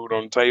and put food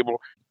on the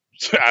table,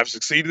 I've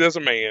succeeded as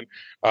a man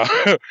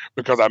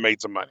because I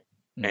made some money.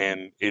 Mm-hmm.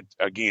 And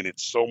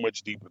it's so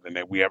much deeper than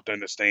that. We have to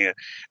understand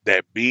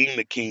that being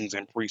the kings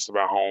and priests of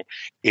our home,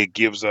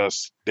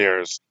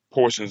 there's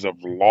portions of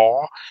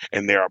law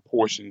and there are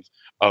portions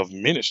of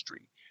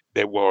ministry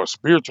that were a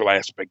spiritual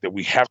aspect that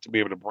we have to be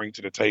able to bring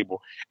to the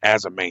table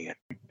as a man.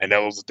 And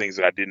those are things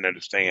that I didn't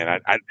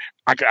understand.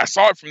 I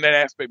saw it from that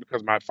aspect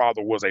because my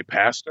father was a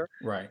pastor,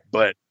 right?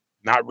 But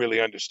not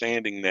really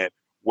understanding that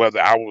whether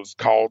I was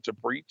called to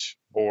preach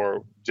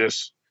or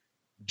just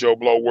Joe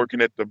Blow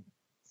working at the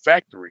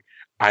factory,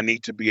 I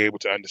need to be able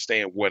to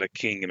understand what a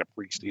king and a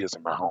priest is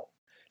in my home.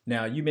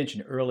 Now, you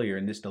mentioned earlier,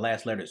 and the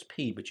last letter is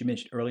P, but you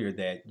mentioned earlier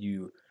that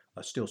you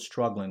are still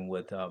struggling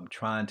with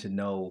trying to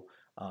know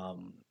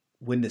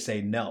when to say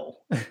no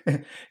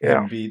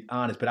and be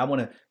honest. But I'm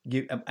going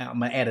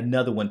to add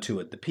another one to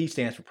it. The P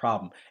stands for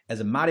problem. As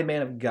a mighty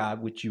man of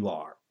God, which you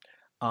are,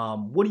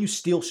 what do you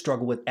still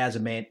struggle with as a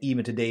man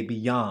even today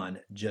beyond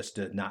just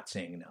not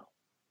saying no?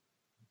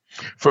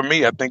 For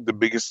me, I think the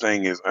biggest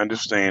thing is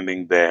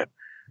understanding that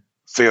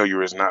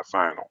failure is not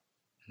final.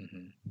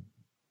 Mm-hmm.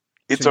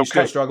 It's so you okay.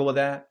 Still struggle with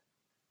that?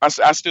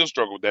 I still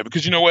struggle with that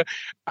because you know what?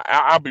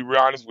 I'll be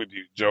real honest with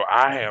you, Joe.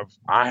 I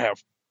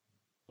have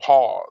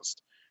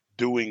paused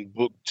doing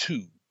book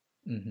 2,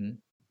 mm-hmm.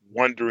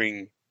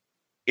 wondering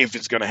if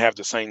it's going to have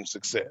the same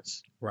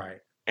success. Right.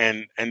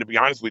 And to be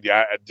honest with you,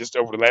 I just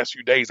over the last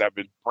few days, I've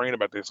been praying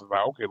about this. I was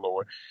like, okay,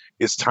 Lord,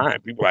 it's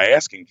time. People are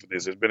asking for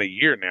this. It's been a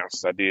year now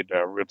since I did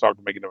Real Talk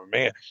to Making of a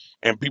Man.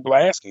 And people are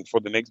asking for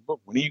the next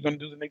book. When are you going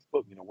to do the next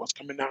book? You know, what's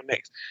coming out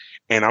next?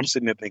 And I'm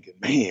sitting there thinking,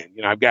 man,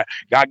 you know,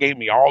 God gave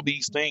me all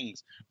these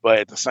things. But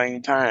at the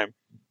same time,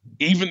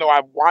 even though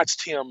I've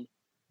watched him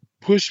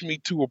push me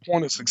to a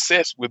point of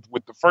success with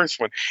the first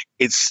one,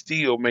 it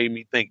still made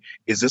me think,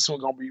 is this one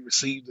going to be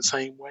received the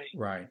same way?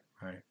 Right.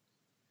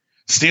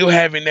 Still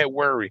having that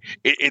worry.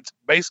 It's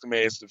basically,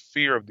 man, it's the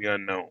fear of the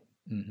unknown.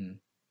 Mm-hmm.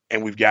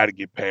 and we've got to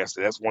get past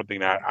it. That's one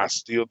thing that I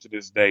still to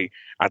this day,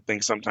 I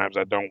think sometimes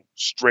I don't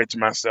stretch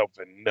myself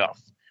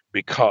enough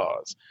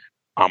because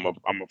I'm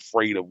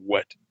afraid of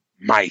what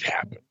might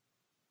happen.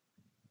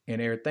 And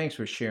Eric, thanks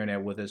for sharing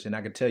that with us. And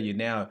I can tell you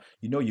now,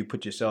 you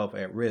put yourself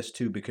at risk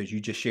too, because you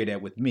just shared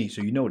that with me.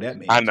 So you know what that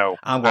means. I know.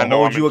 I'm going to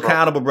hold you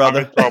accountable,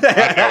 brother. I know.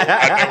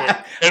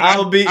 I'm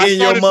going to be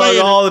in your mug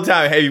all the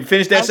time. Hey, you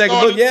finished that second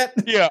book yet?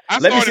 Yeah.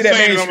 Let me see that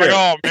manuscript. I'm like,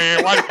 oh,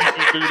 man, why did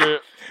you do that?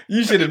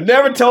 You should have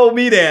never told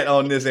me that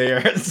on this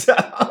air.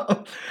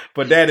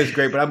 But that is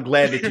great. But I'm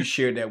glad that you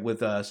shared that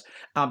with us.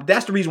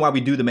 That's the reason why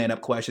we do the Man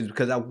Up questions,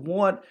 because I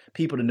want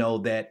people to know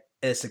that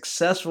as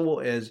successful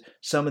as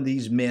some of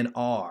these men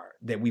are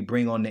that we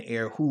bring on the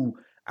air, who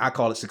I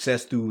call it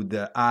success through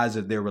the eyes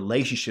of their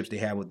relationships they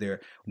have with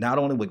not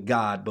only with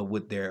God, but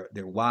with their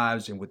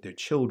wives and with their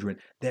children,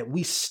 that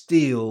we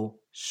still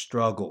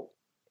struggle.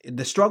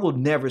 The struggle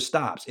never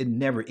stops. It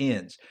never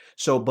ends.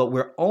 But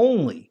we're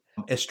only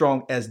as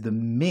strong as the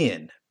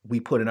men we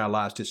put in our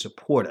lives to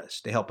support us,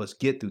 to help us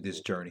get through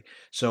this journey.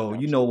 So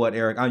you know what,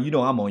 Eric,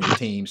 I'm on your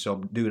team. So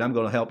dude, I'm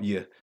going to help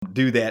you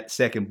do that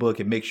second book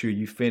and make sure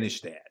you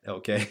finish that.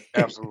 Okay.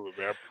 Absolutely,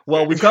 man.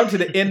 Well, we've come to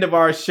the end of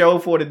our show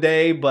for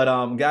today,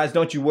 but guys,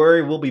 don't you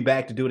worry. We'll be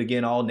back to do it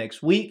again all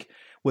next week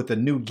with a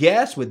new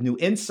guest, with new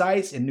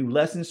insights and new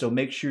lessons. So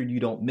make sure you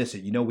don't miss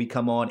it. We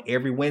come on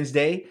every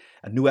Wednesday,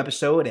 a new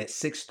episode at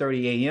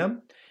 6:30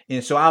 a.m.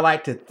 And so I'd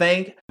like to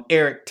thank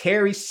Eric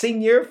Terry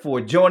Sr. for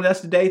joining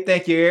us today.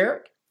 Thank you,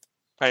 Eric.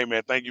 Hey,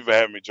 man, thank you for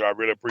having me, Joe. I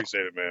really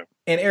appreciate it, man.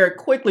 And Eric,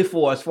 quickly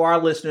for our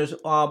listeners,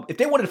 if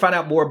they wanted to find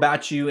out more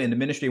about you and the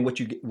ministry and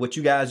what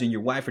you guys and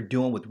your wife are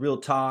doing with Real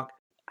Talk,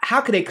 how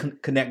could they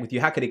connect with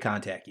you? How could they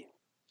contact you?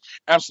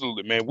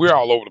 Absolutely, man. We're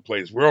all over the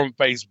place. We're on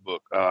Facebook,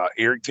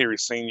 Eric Terry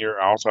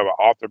Sr. I also have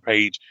an author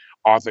page,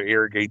 author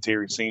Eric A.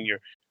 Terry Sr.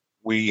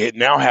 We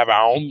now have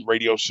our own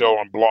radio show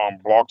on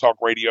Blog Talk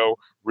Radio.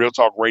 Real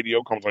Talk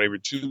Radio comes on every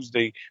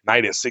Tuesday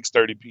night at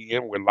 6:30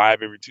 p.m. We're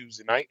live every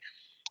Tuesday night.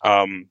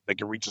 They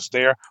can reach us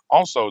there.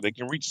 Also, they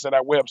can reach us at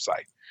our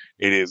website.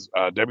 It is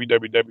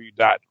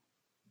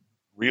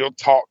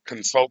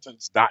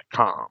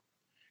www.realtalkconsultants.com.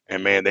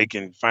 And man, they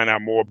can find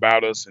out more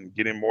about us and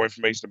get in more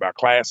information about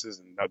classes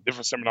and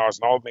different seminars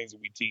and all the things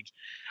that we teach.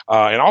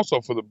 And also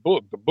for the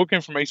book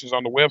information is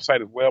on the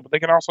website as well, but they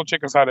can also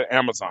check us out at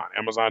Amazon,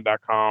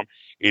 amazon.com.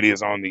 It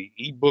is on the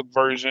ebook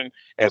version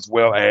as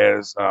well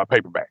as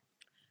paperback.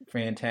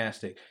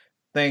 Fantastic.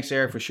 Thanks,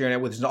 Eric, for sharing that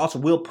with us. And also,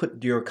 we'll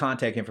put your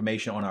contact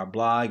information on our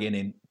blog and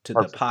into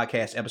the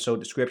podcast episode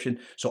description.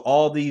 So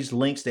all these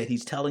links that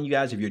he's telling you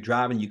guys, if you're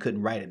driving, you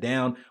couldn't write it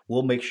down,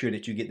 we'll make sure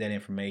that you get that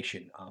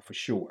information for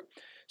sure.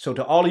 So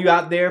to all of you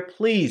out there,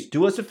 please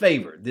do us a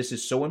favor. This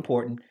is so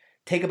important.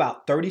 Take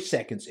about 30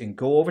 seconds and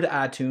go over to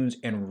iTunes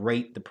and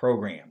rate the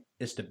program.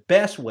 It's the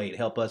best way to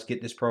help us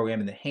get this program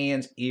in the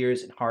hands,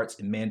 ears, and hearts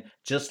of men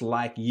just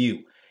like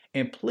you.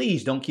 And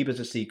please don't keep us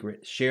a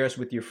secret. Share us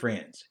with your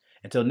friends.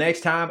 Until next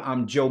time,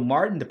 I'm Joe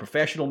Martin, the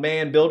professional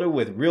man builder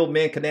with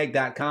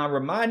RealMenConnect.com,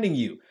 reminding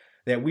you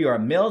that we are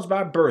males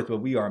by birth,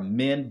 but we are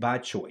men by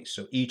choice.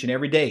 So each and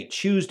every day,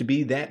 choose to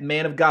be that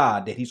man of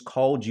God that he's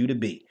called you to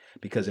be,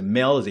 because a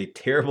male is a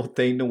terrible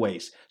thing to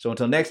waste. So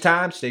until next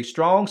time, stay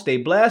strong, stay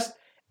blessed,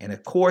 and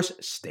of course,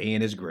 stay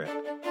in his grip.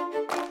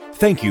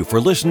 Thank you for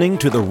listening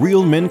to the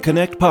Real Men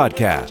Connect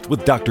podcast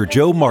with Dr.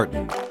 Joe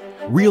Martin.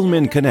 Real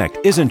Men Connect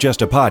isn't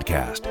just a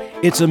podcast,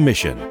 it's a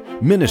mission,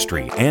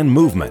 ministry, and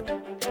movement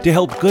to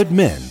help good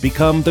men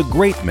become the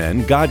great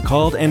men God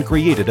called and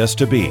created us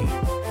to be.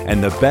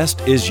 And the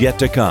best is yet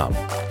to come.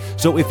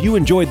 So if you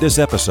enjoyed this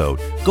episode,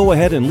 go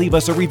ahead and leave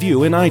us a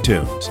review in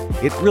iTunes.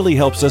 It really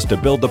helps us to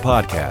build the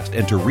podcast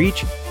and to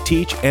reach,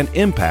 teach, and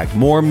impact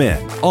more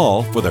men,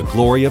 all for the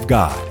glory of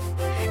God.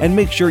 And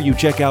make sure you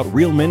check out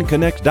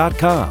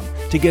RealMenConnect.com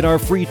to get our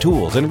free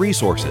tools and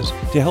resources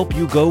to help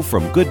you go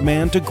from good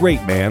man to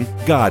great man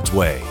God's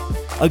way.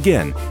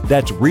 Again,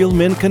 that's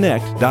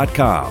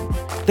RealMenConnect.com.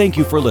 Thank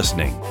you for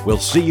listening. We'll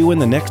see you in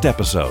the next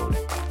episode.